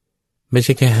ไม่ใ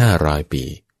ช่แค่500 ปี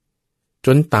จ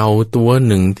นเต่าตัว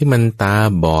หนึ่งที่มันตา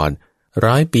บอด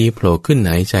100 ปีโผล่ขึ้น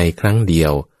หายใจครั้งเดีย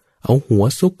วเอาหัว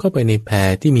ซุกเข้าไปในแพ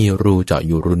ที่มีรูเจาะอ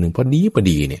ยู่รูหนึ่งพอ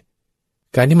ดีเนี่ย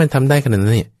การที่มันทำได้ขนาด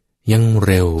นั้นเนี่ยยัง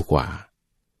เร็วกว่า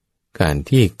การ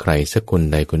ที่ใครสักคน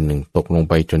ใดคนหนึ่งตกลง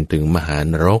ไปจนถึงมหา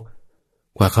นรก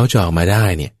กว่าเขาจะออกมาได้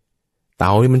เนี่ยเต่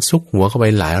านี่มันซุกหัวเข้าไป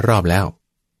หลายรอบแล้ว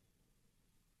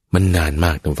มันนานม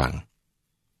ากทุกฝัง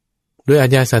ด้วยอา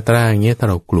ญาสาตราอย่างเงี้ยถ้า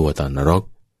เรากลัวต่อนรก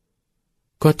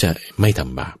ก็จะไม่ท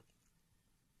ำบาป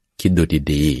คิดดู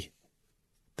ดี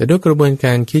ๆแต่ด้วยกระบวนก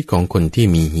ารคิดของคนที่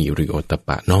มีหิริโอตตัปป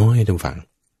ะน้อยทุกฝัง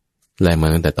ไล่มา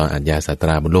ตั้งแต่ตอนอาญาสาตร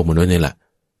าบนโลกมนุษย์นี่แหละ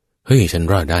เฮ้ยฉัน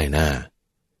รอดได้นะ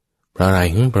เพราะอะไร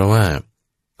เพราะว่า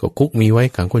ก็คุกมีไว้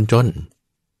ขังคนจน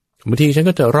บางทีฉัน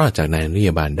ก็จะรอดจากนายนิย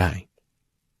บาลได้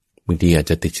บางทีอาจ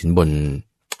จะติดสินบน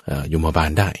ยมบา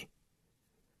ลได้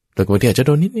แต่บางทีอาจจะโด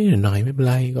นนิดหน่อยไม่เป็น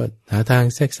ไรก็หาทาง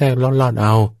แทรกลอดเอ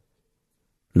า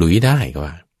หลุยได้ก็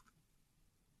ว่า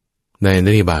ใน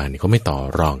นิยบาลนี่เขาไม่ต่อ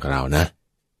รองกับเรานะ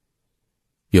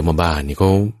ยมบาลนี่เขา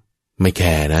ไม่แค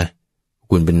ร์นะ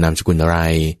คุณเป็นนามสกุลอะไร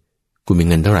คุณมี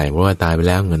เงินเท่าไหร่เพราะว่าตายไป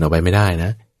แล้วเงินเอาไปไม่ได้น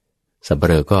ะสัปเ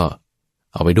หร่อก็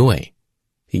เอาไปด้วย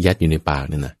ที่ยัดอยู่ในปาก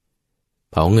นั่นนะ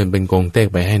เผาเงินเป็นกงเต็ก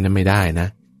ไปให้นั้นไม่ได้นะ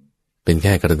เป็นแ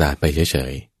ค่กระดาษไปเฉ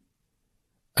ย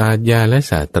ๆอาญาและ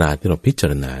ศาสตราที่เราพิจา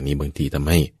รณานี้บางทีทำ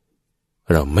ให้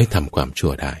เราไม่ทำความชั่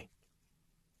วได้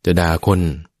จะด่าคน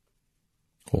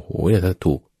โอ้โหถ้า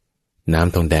ถูกน้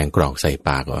ำทองแดงกรอกใส่ป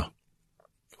ากเหรอ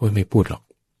โอ้ยไม่พูดหรอก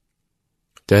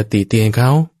จะติเตียนเข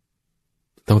า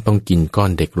ต้องกินก้อ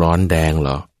นเด็กร้อนแดงเหร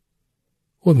อ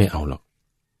โอ้ยไม่เอาหรอก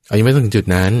เอายังไม่ถึงจุด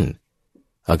นั้น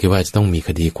เอาคิดว่าจะต้องมีค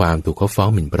ดีความถูกเขาฟ้อง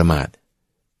หมิ่นประมาท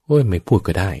โอ้ยไม่พูด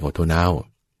ก็ได้โอโทนาว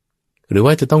หรือว่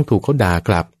าจะต้องถูกเขาด่าก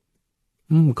ลับ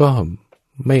ก็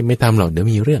ไม่ทำหรอกเดี๋ยว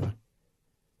มีเรื่อง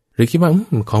หรือคิดว่า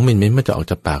ของเหม็นๆมันจะออก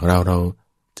จากปากเรา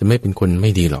จะไม่เป็นคนไ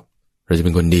ม่ดีหรอกเราจะเ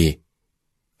ป็นคนดี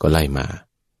ก็ไล่มา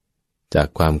จาก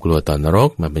ความกลัวต่อนรก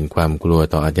มาเป็นความกลัว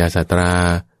ต่ออาญาสาตรา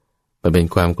มาเป็น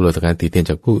ความกลัวต่อการติเตียน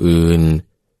จากผู้อื่น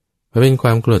มันเป็นคว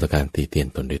ามกลัวต่อการตีเตียน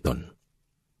ตนด้วยตน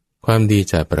ความดี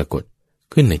จะปรากฏ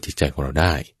ขึ้นในจิตใจของเราไ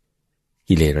ด้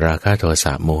กิเลสราคะโทส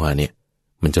ะโมหะเนี่ย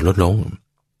มันจะลดลง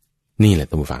นี่แหละ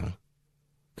ท่านผู้ฟัง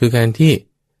คือการที่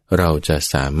เราจะ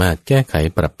สามารถแก้ไข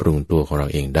ปรับปรุงตัวของเรา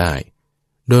เองได้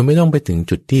โดยไม่ต้องไปถึง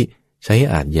จุดที่ใช้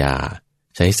อาทยา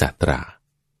ใช้ศาสตรา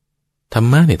ธรร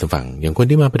มะเนี่ยท่านฟังอย่างคน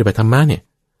ที่มาปฏิบัติธรรมะเนี่ย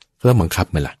ก็ต้องบังคับ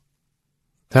มันล่ะ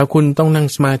ถ้าคุณต้องนั่ง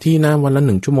สมาธินะวันละ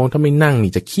1 ชั่วโมงถ้าไม่นั่ง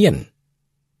นี่จะเคี่ยน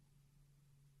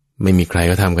ไม่มีใคร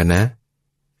ก็ทำกันนะ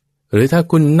หรือถ้า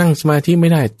คุณนั่งสมาธิไม่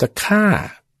ได้จะฆ่า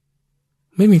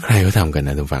ไม่มีใครก็ทำกันน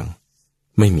ะท่านฟัง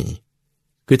ไม่มี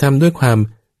คือทำด้วยความ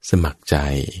สมัครใจ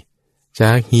จ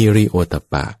ากฮิริโอต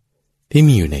ปะที่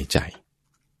มีอยู่ในใจ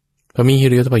พอมีฮิ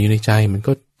ริโอตปะอยู่ในใจมัน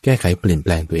ก็แก้ไขเปลี่ยนแป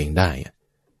ลงตัวเองได้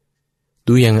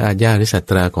ดูอย่างอาญาหรือสั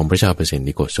ตราของพระเจ้าเปรต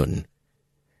นิโกศล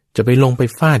จะไปลงไป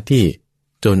ฟาดที่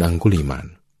โจรอังคุลิมาน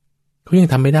เขายัง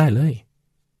ทำไม่ได้เลย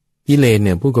กิเลสเ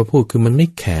นี่ยพูดก็พูดคือมันไม่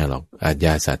แคร์หรอกอาญ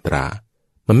าสัตรา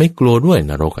มันไม่กลัวด้วย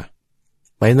นรก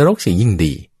ไปนรกสิยิ่ง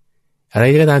ดีอะไร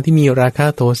ก็ตามที่มีราคะ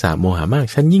โทสะโมหะมาก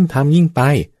ฉันยิ่งทำยิ่งไป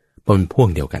เพราะมันพ่วง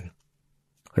เดียวกัน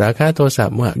ราคะโทสะ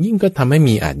โมหะยิ่งก็ทำให้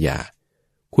มีอาทยา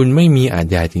คุณไม่มีอาท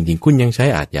ยาจริงๆคุณยังใช้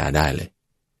อาทยาได้เลย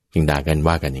ยังด่ากัน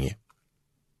ว่ากันอย่างเงี้ย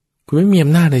คุณไม่มีอ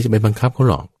ำนาจเลยจะไปบังคับเขา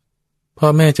หรอกพ่อ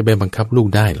แม่จะไปบังคับลูก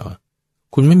ได้หรอ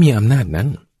คุณไม่มีอำนาจนั้น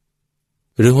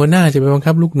หรือหัวหน้าจะไปบัง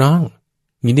คับลูกน้อง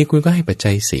อย่างนี้คุณก็ให้ปัจ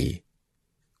จัย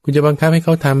4คุณจะบังคับให้เข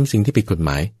าทำสิ่งที่ผิดกฎหม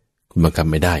ายคุณบังคับ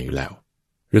ไม่ได้อยู่แล้ว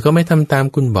หรือเขาไม่ทำตาม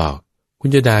คุณบอกคุณ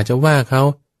จะด่าจะว่าเขา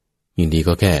อย่างดี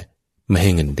ก็แค่ไม่ใ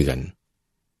ห้เงินเดือน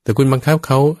แต่คุณบังคับเ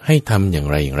ขาให้ทำอย่าง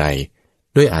ไรอย่างไร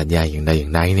ด้วยอาทยาอย่างใดอย่า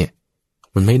งใดเนี่ย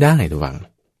มันไม่ได้ระวัง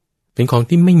เป็นของ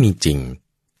ที่ไม่มีจริง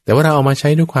แต่ว่าเราเอามาใช้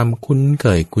ด้วยความคุ้นเค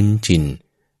ยคุ้นชิน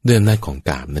ด้วยอำนาจของ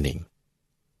กามนั่นเอง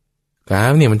กา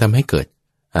มเนี่ยมันทำให้เกิด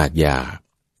อาทยา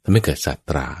ทำให้เกิดสั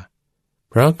ตรา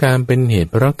เพราะการเป็นเหตุ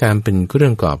เพราะการเป็นเครื่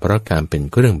องก่อเพราะการเป็น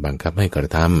เครื่องบังคับให้กระ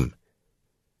ท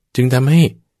ำจึงทำให้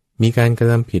มีการกระ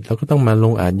ทำผิดเราก็ต้องมาล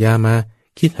งอาทยามา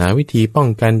คิดหาวิธีป้อง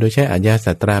กันโดยใช้อาทยา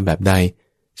สัตราแบบใด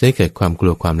จะให้เกิดความกลั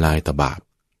วความลายต่อบาป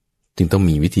จึงต้อง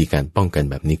มีวิธีการป้องกัน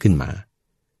แบบนี้ขึ้นมา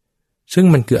ซึ่ง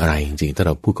มันคืออะไรจริงๆถ้าเ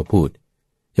ราพูดก็พูด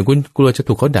อย่างคุณกลัวจะ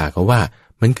ถูกเขาด่าเขาว่า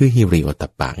มันคือฮิริโอต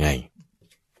ปปะไง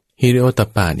ฮิริโอตป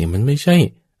ปะเนี่ยมันไม่ใช่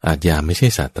อาทยาไม่ใช่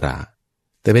ศาสตรา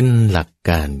แต่เป็นหลัก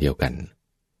การเดียวกัน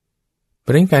เพรา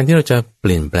ะฉะนั้นการที่เราจะเป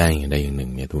ลี่ยนแปลงอย่างใดอย่างหนึ่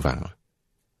งเนี่ยทุกฝั่ง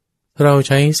เราใ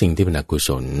ช้สิ่งที่เป็นอกุศ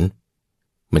ล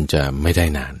มันจะไม่ได้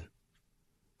นาน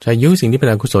ใช้ยุสิ่งที่เป็น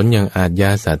อกุศลอย่างอาทยา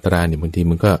ศาสตราเนี่ยบางที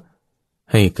มันก็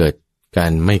ให้เกิดกา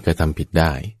รไม่กระทำผิดไ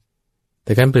ด้แ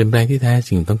ต่การเปลี่ยนแปลงที่แท้จ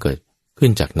ริงต้องเกิดขึ้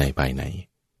นจากในภายใน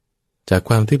จาก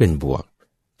ความที่เป็นบวก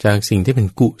จากสิ่งที่เป็น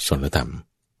กุศลธรรม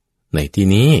ในที่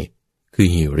นี้คือ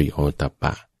ฮิริโอตปป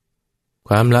ะค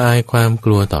วามละอายความก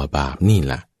ลัวต่อบาปนี่แ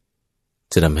หละ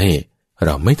จะทำให้เร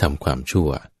าไม่ทำความชั่ว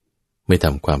ไม่ท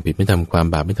ำความผิดไม่ทำความ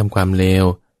บาปไม่ทำความเลว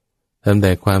ทำแ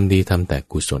ต่ความดีทำแต่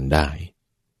กุศลได้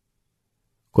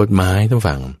กฎหมายทั้ง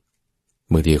ฝั่ง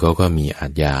บางทีเขาก็มีอา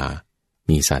ทยา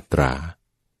มีศาสตรา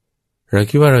เรา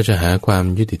คิดว่าเราจะหาความ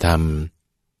ยุติธรรม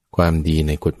ความดีใ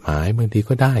นกฎหมายบางที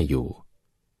ก็ได้อยู่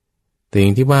แต่อย่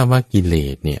างที่ว่ากิเล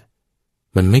สเนี่ย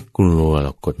มันไม่กลัวหร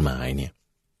อกกฎหมายเนี่ย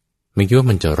ไม่คิดว่า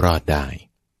มันจะรอดได้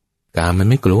กามมัน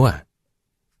ไม่กลัว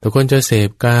แต่คนจะเสพ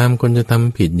กามคนจะท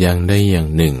ำผิดอย่างใดอย่าง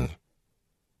หนึ่ง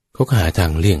เขาก็หาทา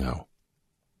งเลี่ยงเอา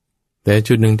แต่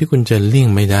จุดหนึ่งที่คุณจะเลี่ยง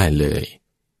ไม่ได้เลย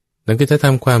นั่นก็จะท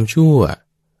ำความชั่ว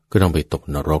ก็ต้องไปตก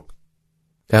นรก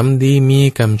กรรมดีมี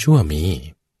กรรมชั่วมี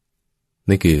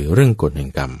นี่คือเรื่องกฎแห่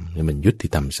งกรรมมันยุติ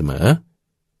ธรรมเสมอ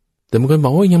แต่บางคนบ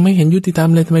อกว่ายังไม่เห็นยุติธรรม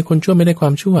เลยทำไมคนชั่วไม่ได้ควา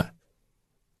มชั่ว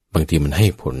บางทีมันให้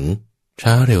ผล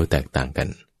ช้าเร็วแตกต่างกัน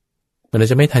มันอาจ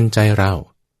จะไม่ทันใจเรา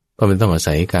เพราะมันต้องอา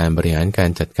ศัยการบริหารการ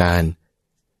จัดการ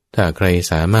ถ้าใคร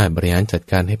สามารถบริหารจัด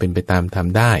การให้เป็นไปตามธรรม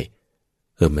ได้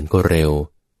มันก็เร็ว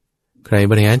ใคร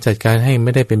บริหารจัดการให้ไ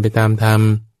ม่ได้เป็นไปตามธรรม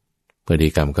พฤติ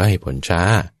กรรมก็ให้ผลช้า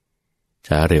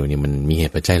เร็วนี่มันมีเห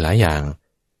ตุปัจจัยหลายอย่าง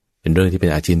เป็นเรื่องที่เป็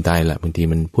นอาจินไตยละบางที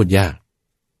มันพูดยาก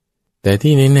แต่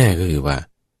ที่แน่ๆก็คือว่า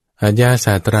อาทยาศ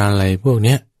าสตราอะไรพวกเ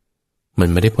นี้ยมัน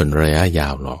ไม่ได้ผลระยะยา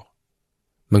วหรอก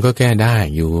มันก็แก้ได้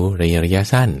อยู่ระยะ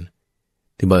สั้น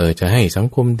ที่จะให้สัง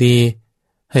คมดี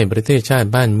ให้ประเทศชาติ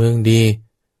บ้านเมืองดี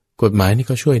กฎหมายนี่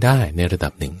ก็ช่วยได้ในระดั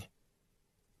บหนึ่ง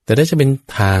แต่ถ้าจะเป็น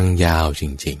ทางยาวจ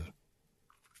ริง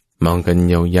ๆมองกัน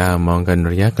ยาวๆมองกัน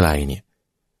ระยะไกลเนี่ย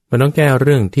มันต้องแก้เ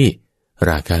รื่องที่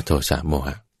ราคะโทสะโมห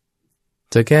ะ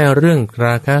จะแก้เรื่องร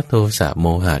าคะโทสะโม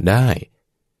หะได้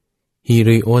ฮิ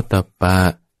ริโอตปปะ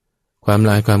ความล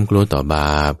ะอายความกลัวต่อบ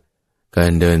าปกา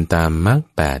รเดินตามมรรค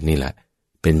8นี่แหละ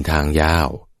เป็นทางยาว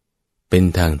เป็น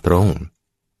ทางตรง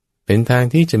เป็นทาง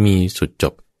ที่จะมีสุดจ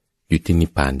บอยู่ที่นิพ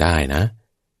พานได้นะ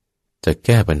จะแ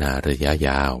ก้ปัญหาระยะย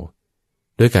าว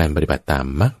ด้วยการปฏิบัติตาม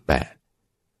มรรค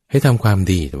8ให้ทำความ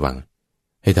ดีระวัง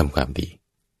ให้ทำความดี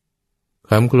ค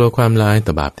วามกลัวความลาย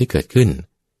ต่อบาปที่เกิดขึ้น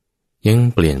ยัง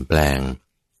เปลี่ยนแปลง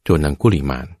โจรอังคุลิ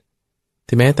มาน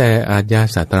ที่แม้แต่อาชญา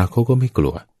สาตราเขาก็ไม่ก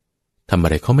ลัวทำอะ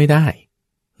ไรเขาไม่ได้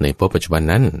ในภพปัจจุบัน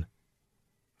นั้น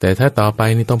แต่ถ้าต่อไป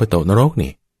นี่ต้องไปตกนรก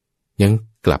นี่ยัง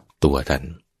กลับตัวทัน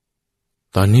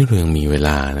ตอนนี้เรายังมีเวล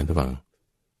านะทุกท่าน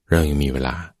เรายังมีเวล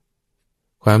า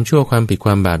ความชั่วความผิดค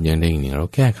วามบาปอย่างใดอย่างหนึ่งเรา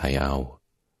แก้ไขเอา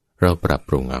เราปรับป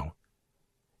รุงเอา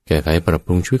แก้ไขปรับป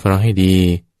รุงชีวิตของเราให้ดี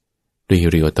ด้วยฮิ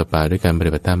ริโอตปาด้วยการป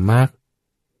ฏิบัติตามมรรค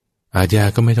อาญา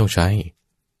ก็ไม่ต้องใช้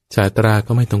ศาสตรา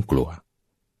ก็ไม่ต้องกลัว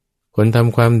คนท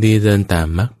ำความดีเดินตาม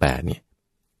มรรค8เนี่ย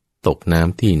ตกน้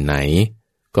ำที่ไหน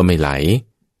ก็ไม่ไหล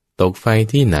ตกไฟ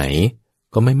ที่ไหน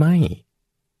ก็ไม่ไหม้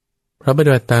เพราะปฏิ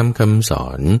บัติตามคำสอ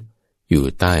นอยู่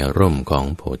ใต้ร่มของ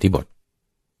โพธิบท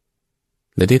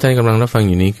และที่ท่านกำลังรับฟังอ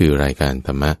ยู่นี้คือรายการธ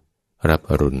รรมะรับ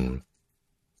อรุณ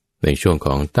ในช่วงข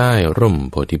องใต้ร่ม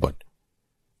โพธิบท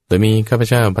โดยมีข้าพ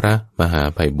เจ้าพระมหา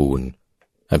ไพบูลย์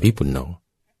อภิปุณโญ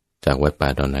จากวัดป่า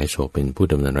ดอนไนโศกเป็นผู้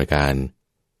ดำเนินรายการ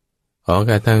ออกอา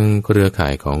กาศทางเครือข่า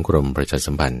ยของกรมประชา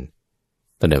สัมพันธ์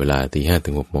ตั้งแต่เวลา 5:00 ถึ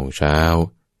ง 6:00 น.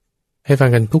ให้ฟัง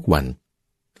กันทุกวัน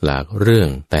หลากเรื่อง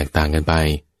แตกต่างกันไป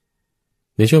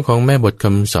ในช่วงของแม่บทค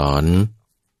ำสอน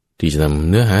ที่จะนำ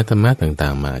เนื้อหาธรรมะต่า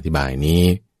งๆมาอธิบายนี้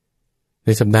ใน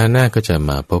สัปดาห์หน้าก็จะ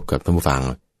มาพบกับท่านผู้ฟัง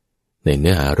ในเ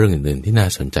นื้อหาเรื่องอื่นๆที่น่า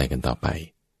สนใจกันต่อไป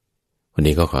วัน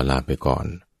นี้ก็ขอลาไปก่อน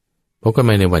พบกันให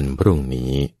ม่ในวันพรุ่ง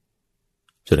นี้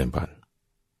เจริญพร